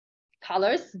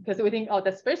colors because we think, oh,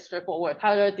 that's very straightforward.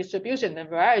 Color distribution and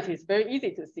variety is very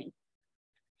easy to see.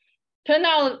 Turn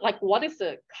out like what is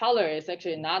the color is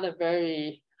actually not a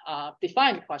very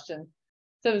defined question.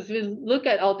 So if we look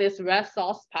at all this red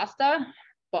sauce pasta,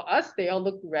 for us, they all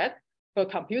look red. For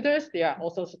computers, there are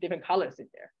also different colors in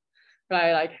there,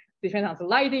 right? Like depending on the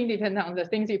lighting, depending on the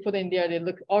things you put in there, they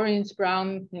look orange,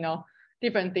 brown,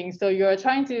 different things. So you're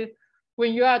trying to,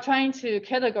 when you are trying to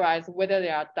categorize whether they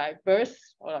are diverse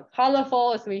or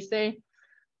colorful, as we say,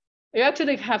 you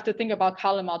actually have to think about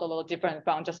color model a little different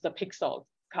from just the pixel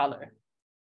color.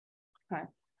 Right.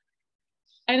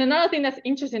 And another thing that's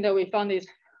interesting that we found is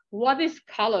what is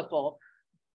colorful?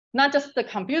 Not just the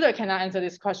computer cannot answer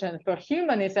this question. For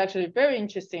human, it's actually very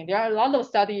interesting. There are a lot of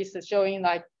studies showing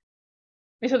like,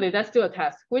 actually, let's do a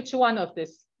test. Which one of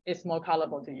this is more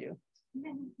colorful to you?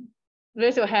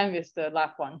 Raise your hand with the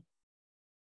last one.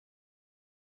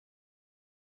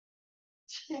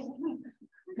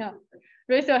 Yeah,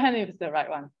 raise your hand if it's the right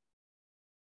one.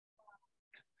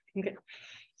 Okay,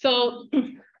 so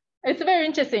it's very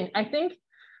interesting. I think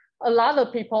a lot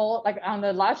of people, like on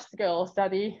the large scale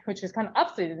study, which is kind of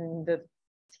opposite in the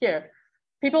here,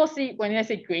 people see, when they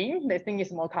see green, they think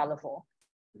it's more colorful.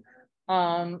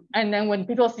 And then when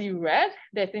people see red,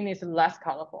 they think it's less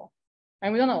colorful.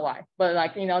 And we don't know why, but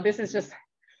like, this is just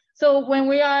So when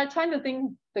we are trying to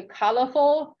think the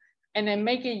colorful and then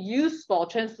make it useful,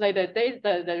 translate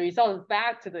the results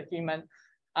back to the human,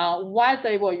 what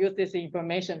they will use this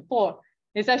information for,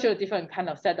 it's actually a different kind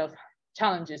of set of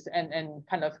challenges and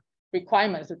kind of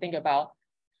requirements to think about.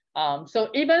 So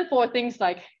even for things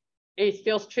like it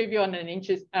feels trivial and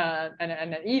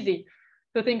and easy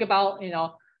to think about,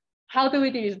 how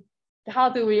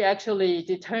do we actually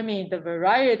determine the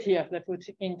variety of the food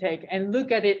intake and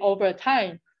look at it over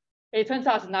time? It turns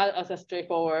out it's not as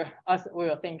straightforward as we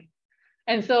will think.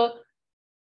 And so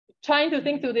trying to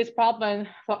think through this problem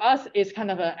for us is kind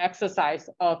of an exercise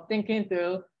of thinking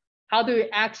through how do we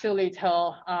actually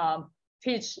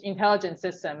teach intelligent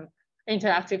system,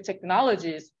 interactive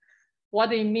technologies,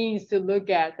 what it means to look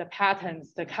at the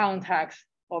patterns, the context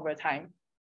over time.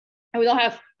 And we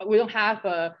don't have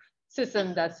a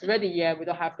system that's ready yet. We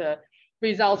don't have the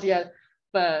results yet,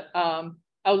 but I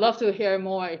would love to hear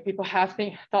more if people have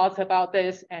thoughts about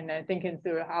this and then thinking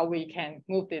through how we can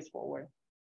move this forward.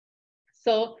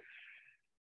 So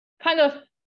kind of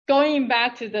going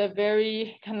back to the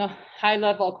very kind of high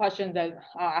level question that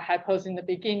I had posed in the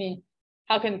beginning,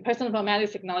 how can personal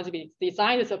informatics technology be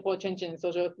designed to support changing the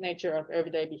social nature of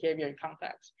everyday behavior and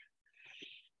context?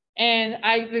 And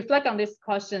I reflect on these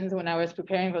questions when I was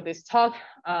preparing for this talk.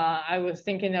 I was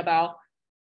thinking about,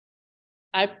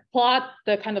 I plot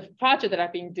the kind of project that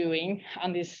I've been doing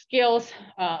on these skills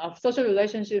of social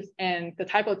relationships and the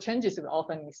type of changes we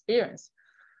often experience.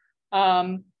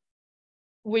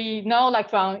 We know, like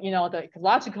from the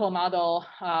ecological model,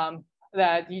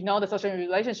 that the social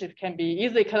relationship can be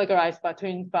easily categorized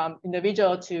from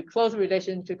individual to close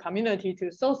relation to community to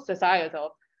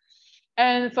societal.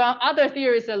 And from other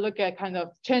theories that look at kind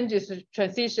of changes,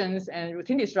 transitions, and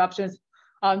routine disruptions,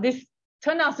 this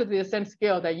turns out to be the same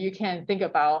scale that you can think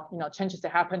about changes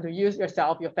that happen to you,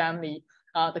 yourself, your family,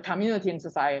 the community, and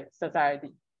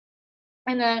society.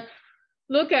 And then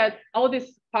look at all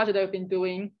this project that I've been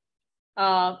doing.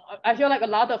 I feel like a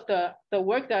lot of the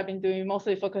work that I've been doing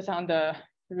mostly focus on the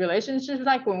relationships,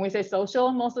 like when we say social,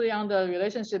 mostly on the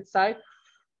relationship side.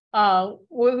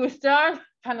 We start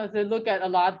kind of to look at a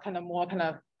lot more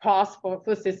cross for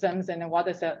food systems and then what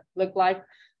does that look like.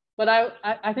 But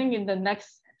I think in the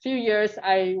next few years,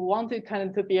 I want to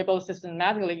to be able to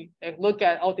systematically look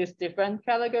at all these different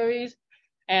categories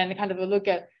and kind of look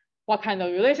at what kind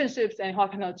of relationships and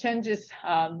what kind of changes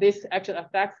this actually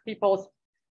affects people's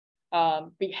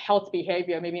health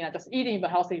behavior, maybe not just eating,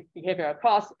 but healthy behavior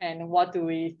across, and what do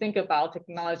we think about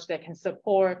technology that can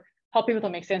support, help people to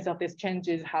make sense of these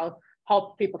changes,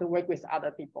 help people to work with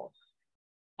other people.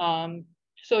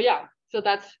 So yeah, so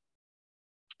that's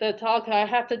the talk I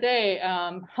have today.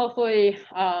 Hopefully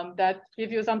that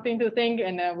gives you something to think,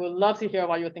 and I would love to hear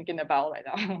what you're thinking about right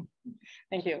now.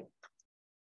 Thank you.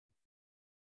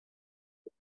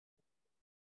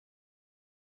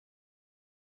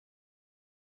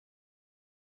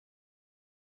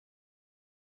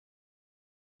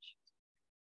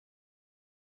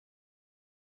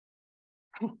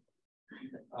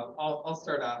 I'll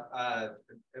start off. I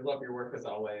love your work as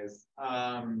always.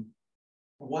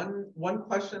 One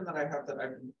question that I have that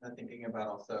I've been thinking about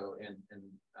also in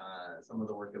some of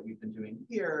the work that we've been doing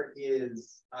here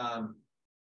is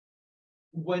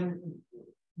when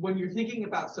you're thinking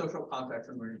about social context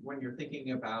and when you're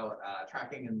thinking about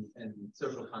tracking in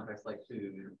social context like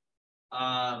food,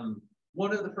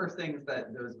 one of the first things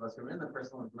that those of us who are in the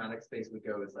personal informatics space would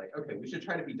go is like, okay, we should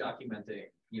try to be documenting,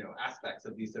 aspects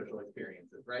of these social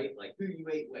experiences, right? Like who you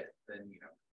ate with, and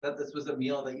that this was a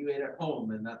meal that you ate at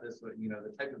home, and that this was,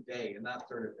 the type of day and that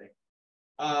sort of thing.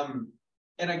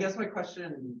 And I guess my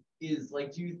question is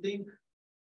like, do you think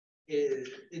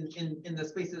in the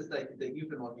spaces that you've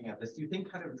been looking at this, do you think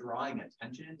kind of drawing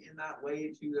attention in that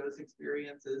way to those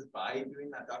experiences by doing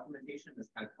that documentation is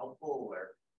kind of helpful,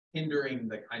 or hindering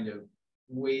the kind of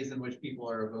ways in which people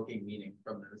are evoking meaning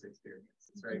from those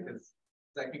experiences, right? Because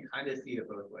I can kind of see it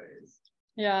both ways.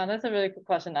 Yeah, that's a really good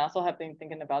question. I also have been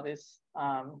thinking about this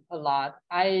a lot.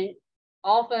 I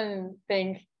often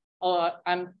think, or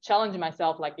I'm challenging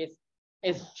myself, like is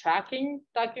tracking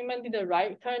documenting the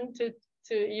right term to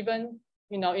even,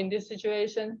 in this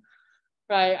situation,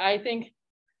 right? I think,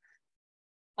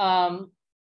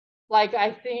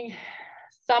 I think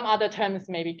some other terms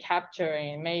maybe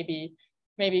capturing, maybe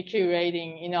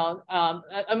curating,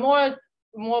 a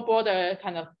more broader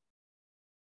kind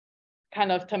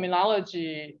of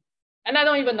terminology, and I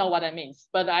don't even know what that means,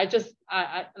 but I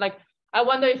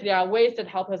wonder if there are ways that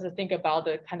help us to think about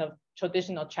the kind of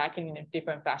traditional tracking in a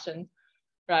different fashion,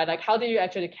 right? Like how do you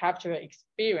actually capture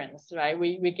experience, right?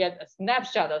 We get a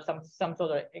snapshot of some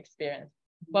sort of experience,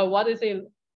 but what does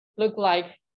it look like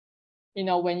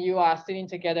when you are sitting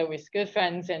together with good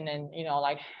friends and then,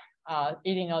 like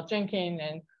eating or drinking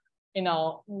and,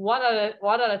 what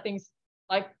are the things,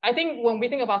 like, I think when we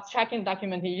think about tracking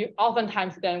documenting,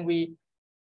 oftentimes then we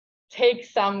take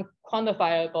some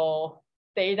quantifiable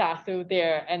data through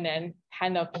there and then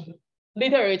kind of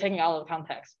literally taking out of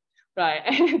context, right?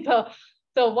 And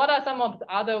so what are some of the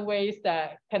other ways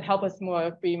that can help us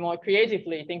be more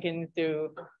creatively thinking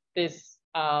through this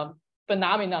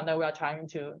phenomenon that we are trying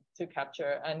to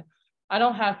capture? And I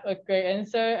don't have a great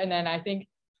answer. And then I think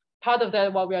part of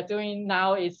that, what we are doing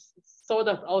now is sort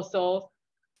of also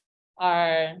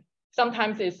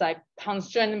sometimes it's like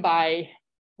constrained by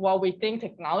what we think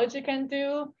technology can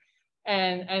do.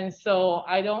 And so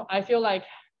I feel like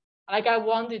I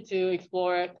wanted to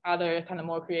explore other kind of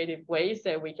more creative ways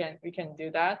that we can do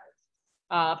that.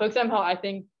 For example, I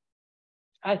think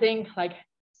like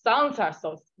sounds are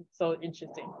so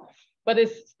interesting, but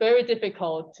it's very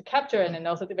difficult to capture and then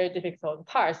also very difficult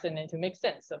to parse and then to make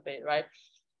sense of it, right?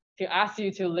 To ask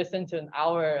you to listen to an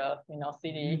hour of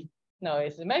city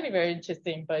noise, it may be very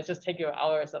interesting, but it just take you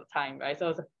hours of time, right?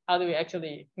 So how do we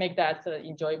actually make that an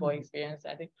enjoyable experience?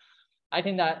 I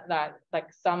think that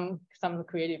like some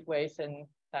creative ways and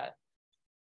that,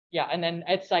 yeah, and then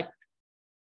it's like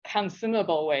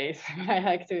consumable ways, right?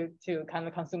 Like to kind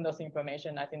of consume those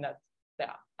information. I think that's,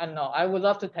 yeah, I don't know. I would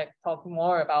love to talk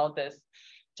more about this,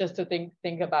 just to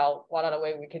think about what other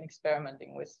way we can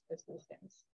experimenting with these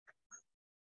things.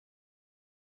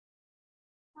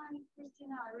 Hi,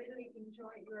 Christina, I really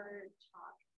enjoyed your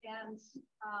talk. And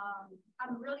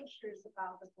I'm really curious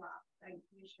about the graph that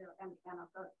you showed at the end of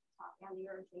the talk. And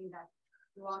you're saying that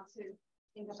you want to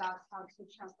think about how to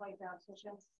translate the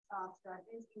efficient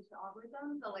strategies into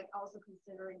algorithms, but like also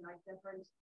considering like different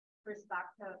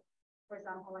perspective, for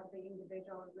example, like the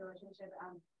individual relationship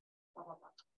and blah, blah,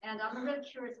 blah. And I'm really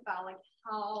curious about like,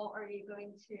 how are you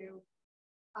going to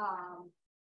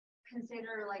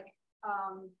consider like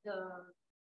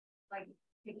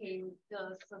taking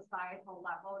the societal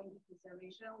level into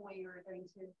consideration when you're going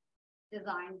to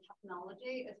design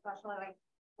technology, especially like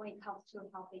when it comes to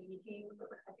healthy eating.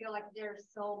 I feel like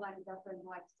there's so many different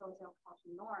like social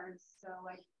cultural norms. So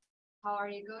like, how are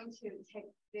you going to take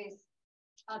this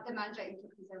dimension into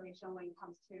consideration when it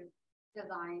comes to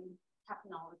design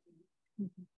technology?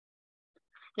 Mm-hmm.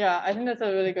 Yeah, I think that's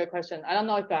a really good question. I don't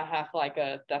know if I have like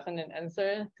a definite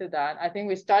answer to that. I think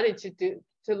we started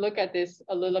to look at this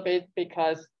a little bit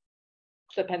because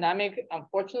the pandemic,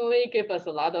 unfortunately, gave us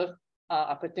a lot of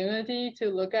opportunity to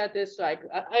look at this. Like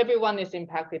everyone is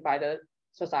impacted by the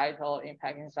societal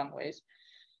impact in some ways.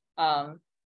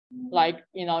 Like,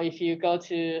 if you go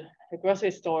to the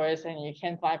grocery stores and you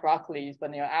can't find broccoli,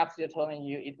 but your apps are telling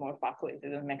you eat more broccoli, it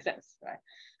doesn't make sense, right?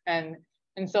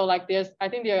 And so like I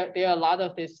think there are a lot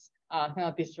of this kind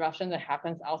of disruption that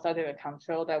happens outside of the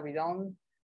control that we don't,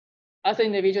 as an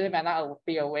individual, you might not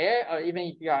be aware, or even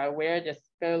if you are aware, there's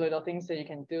very little things that you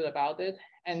can do about it.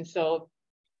 And so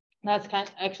that's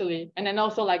actually, and then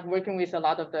also like working with a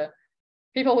lot of the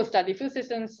people who study food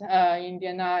systems in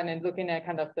Indiana, and then looking at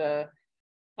kind of the,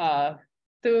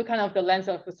 through kind of the lens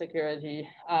of food security,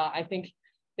 I think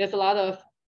there's a lot of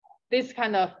this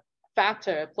kind of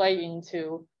factor play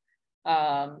into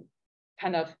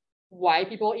kind of why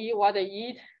people eat what they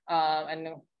eat,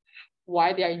 and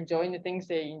why they are enjoying the things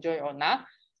they enjoy or not.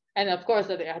 And of course,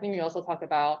 I think we also talk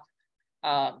about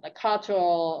like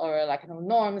cultural or like kind of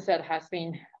norms that has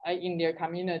been in their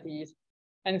communities.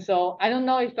 And so I don't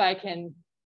know if I can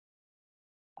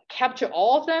capture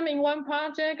all of them in one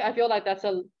project. I feel like that's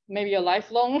maybe a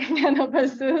lifelong kind of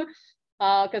pursuit.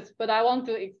 But I want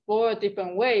to explore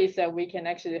different ways that we can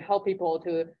actually help people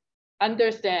to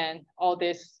understand all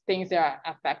these things that are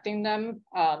affecting them,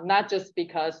 not just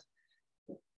because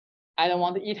I don't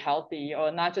want to eat healthy,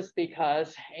 or not just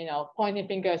because, pointing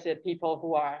fingers at people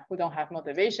who don't have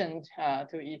motivation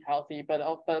to eat healthy,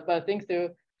 but think through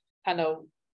kind of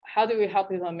how do we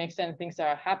help people make sense of things that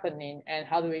are happening, and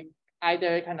how do we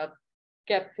either kind of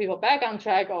get people back on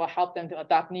track or help them to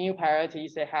adopt new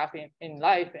priorities they have in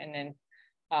life, and then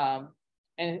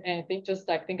and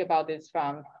think about this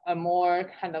from a more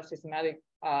kind of systematic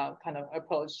kind of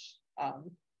approach.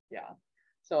 Yeah.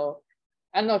 So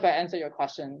I don't know if I answer your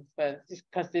question, but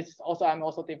because I'm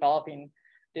also developing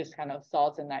this kind of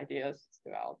thoughts and ideas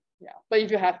throughout. Yeah. But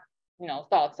if you have,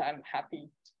 thoughts, I'm happy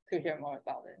to hear more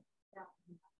about it. Yeah.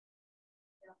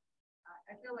 Yeah.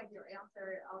 I feel like your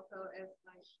answer also is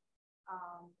like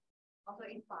also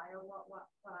inspire what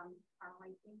I'm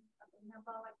currently thinking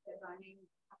about, like designing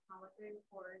technology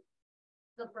for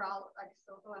the broad like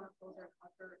social and social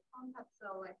culture context.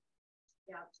 So like,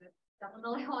 yeah, just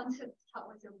definitely want to talk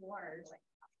with you more. Like,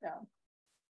 yeah.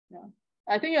 Yeah,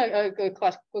 I think a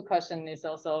good question is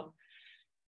also,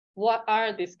 what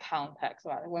are these contexts,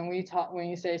 right? When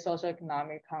you say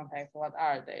socioeconomic context, what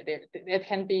are they? They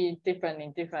can be different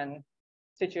in different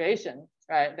situations,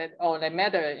 right? Or they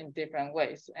matter in different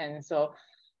ways. And so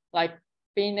like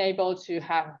being able to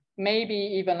have maybe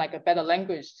even like a better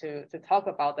language to talk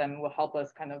about them will help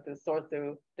us kind of to sort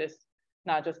through this,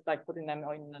 not just like putting them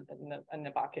in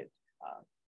the bucket.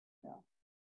 Yeah.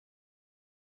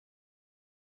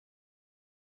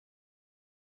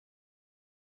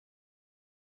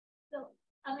 So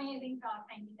amazing talk.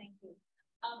 Thank you.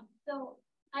 So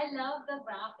I love the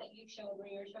graph that you showed where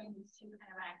you're showing these two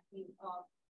kind of axes of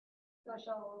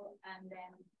social and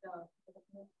then the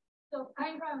so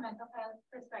coming from a mental health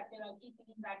perspective, I keep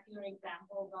thinking back to your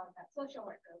example about that social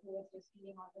worker who was just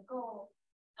feeding on the go.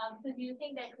 So do you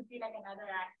think there could be like another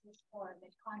axis for the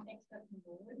context of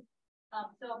mood?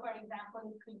 So for example,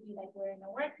 it could be like we're in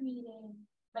a work meeting,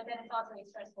 but then it's also a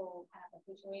stressful kind of a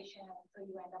situation. So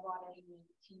you end up ordering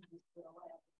cheese or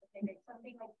whatever, like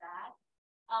something like that.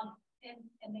 And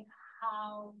like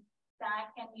how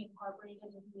that can be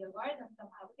incorporated into the algorithm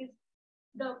somehow, because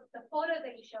the photo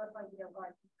that you showed for the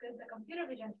algorithm, because the computer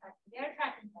vision tracking, they're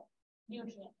tracking like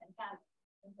nutrients and calories,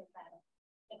 things like that.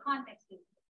 The context is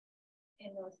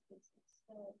in those cases.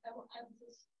 So I'm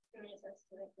just curious as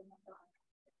to like the mental health.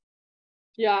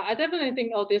 Yeah, I definitely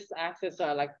think all these axes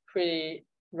are like pretty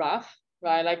rough,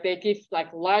 right? Like they give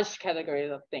like large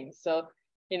categories of things. So,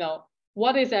 you know,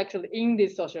 what is actually in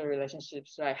these social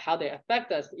relationships, right? How they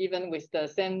affect us, even with the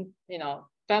same, you know,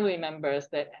 family members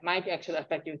that might actually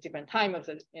affect you different times,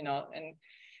 you know,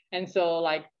 and so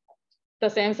like the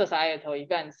same societal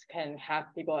events can have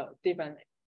people different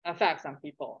effects on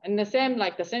people, and the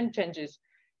same changes,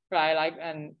 right?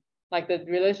 Like the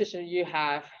relationship you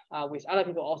have with other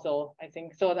people also, I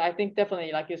think. So I think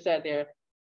definitely, like you said, there are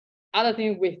other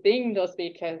things within those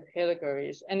big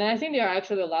categories. And I think there are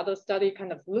actually a lot of study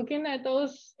kind of looking at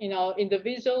those, you know,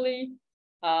 individually,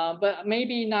 but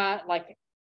maybe not like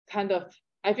kind of,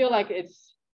 I feel like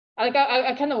it's, I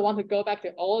kind of want to go back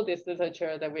to all this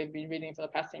literature that we've been reading for the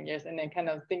past 10 years and then kind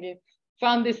of thinking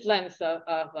from this lens of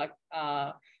like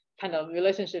kind of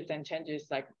relationships and changes,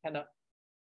 like kind of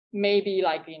maybe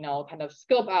like, you know, kind of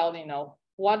scope out, you know,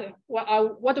 what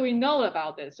do we know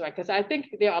about this, right? Because I think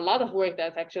there are a lot of work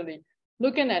that's actually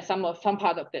looking at some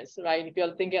part of this, right? If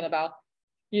you're thinking about,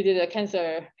 you did a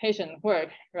cancer patient work,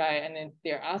 right? And then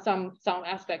there are some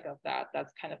aspect of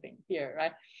that's kind of in here,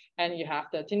 right? And you have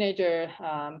the teenager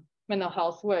mental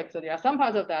health work. So there are some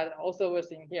parts of that also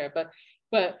was in here,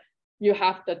 but you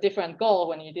have the different goal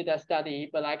when you did that study.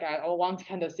 But like I want to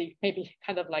kind of see maybe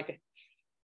kind of like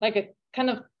a kind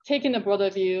of taking a broader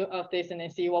view of this and then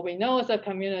see what we know as a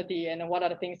community and what are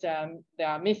the things that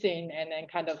are missing, and then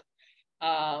kind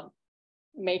of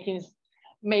make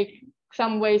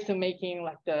some ways to making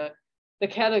like the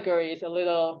categories a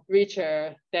little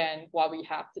richer than what we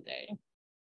have today.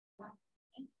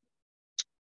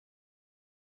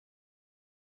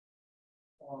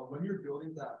 When you're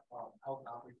building that health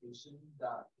application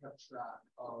that kept track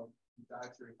of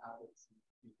dietary habits and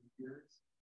behaviors,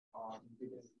 you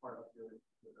did as part of your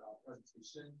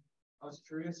presentation, I was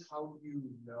curious how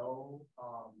you know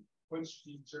which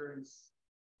features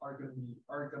are going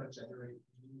to generate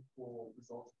meaningful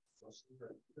results socially,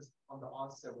 right? Because on the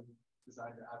onset when you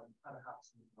design the app, you kind of have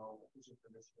to know which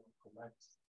information you collect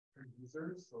from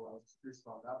users. So I was curious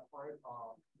about that part.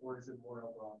 Or is it more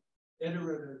of a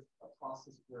iterative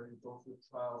process where you go through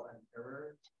trial and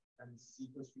error and see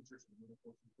which features are meaningful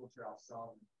to filter out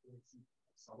some and see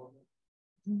some of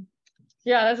them?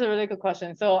 Yeah, that's a really good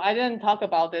question. So I didn't talk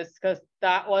about this because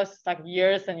that was like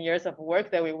years and years of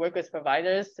work that we work with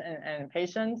providers and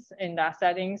patients in that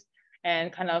settings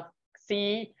and kind of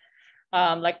see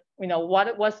like, you know,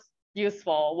 what was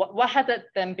useful, what had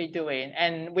them be doing.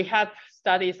 And we have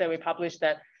studies that we published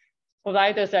that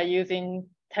providers are using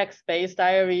text-based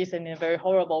diaries in a very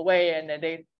horrible way, and that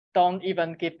they don't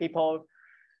even give people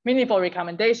meaningful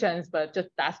recommendations, but just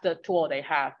that's the tool they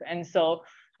have. And so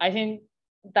I think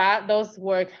that those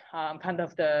work, kind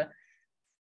of the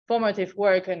formative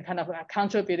work and kind of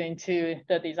contributing to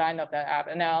the design of that app.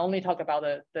 And I only talk about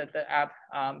the app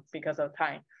because of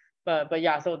time. But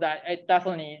yeah, so that it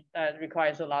definitely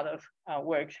requires a lot of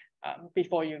work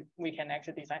before we can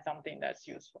actually design something that's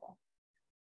useful.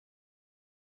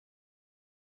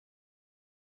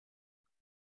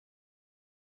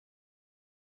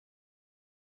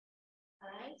 All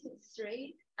right, it's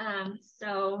great.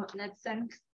 So let's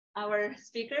thank our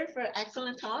speaker for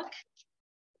excellent talk.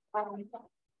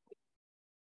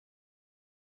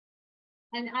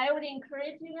 And I would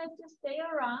encourage you guys to stay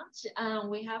around.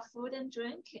 We have food and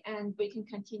drink, and we can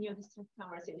continue this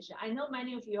conversation. I know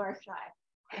many of you are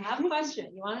shy. You have a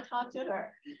question, you want to talk to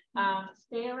her.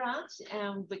 Stay around,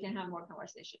 and we can have more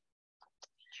conversation.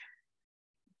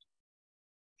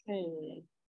 Okay.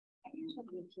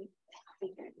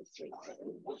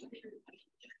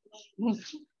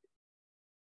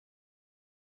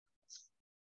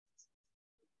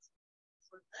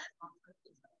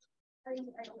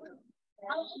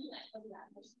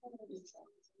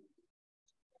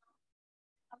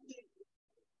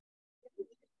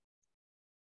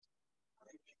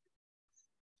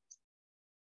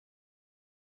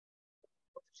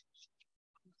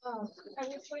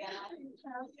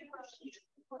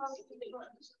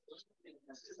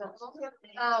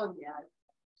 Oh, yeah.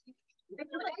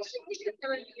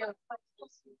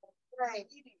 Right.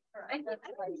 I'm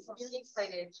really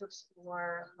excited to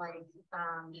explore like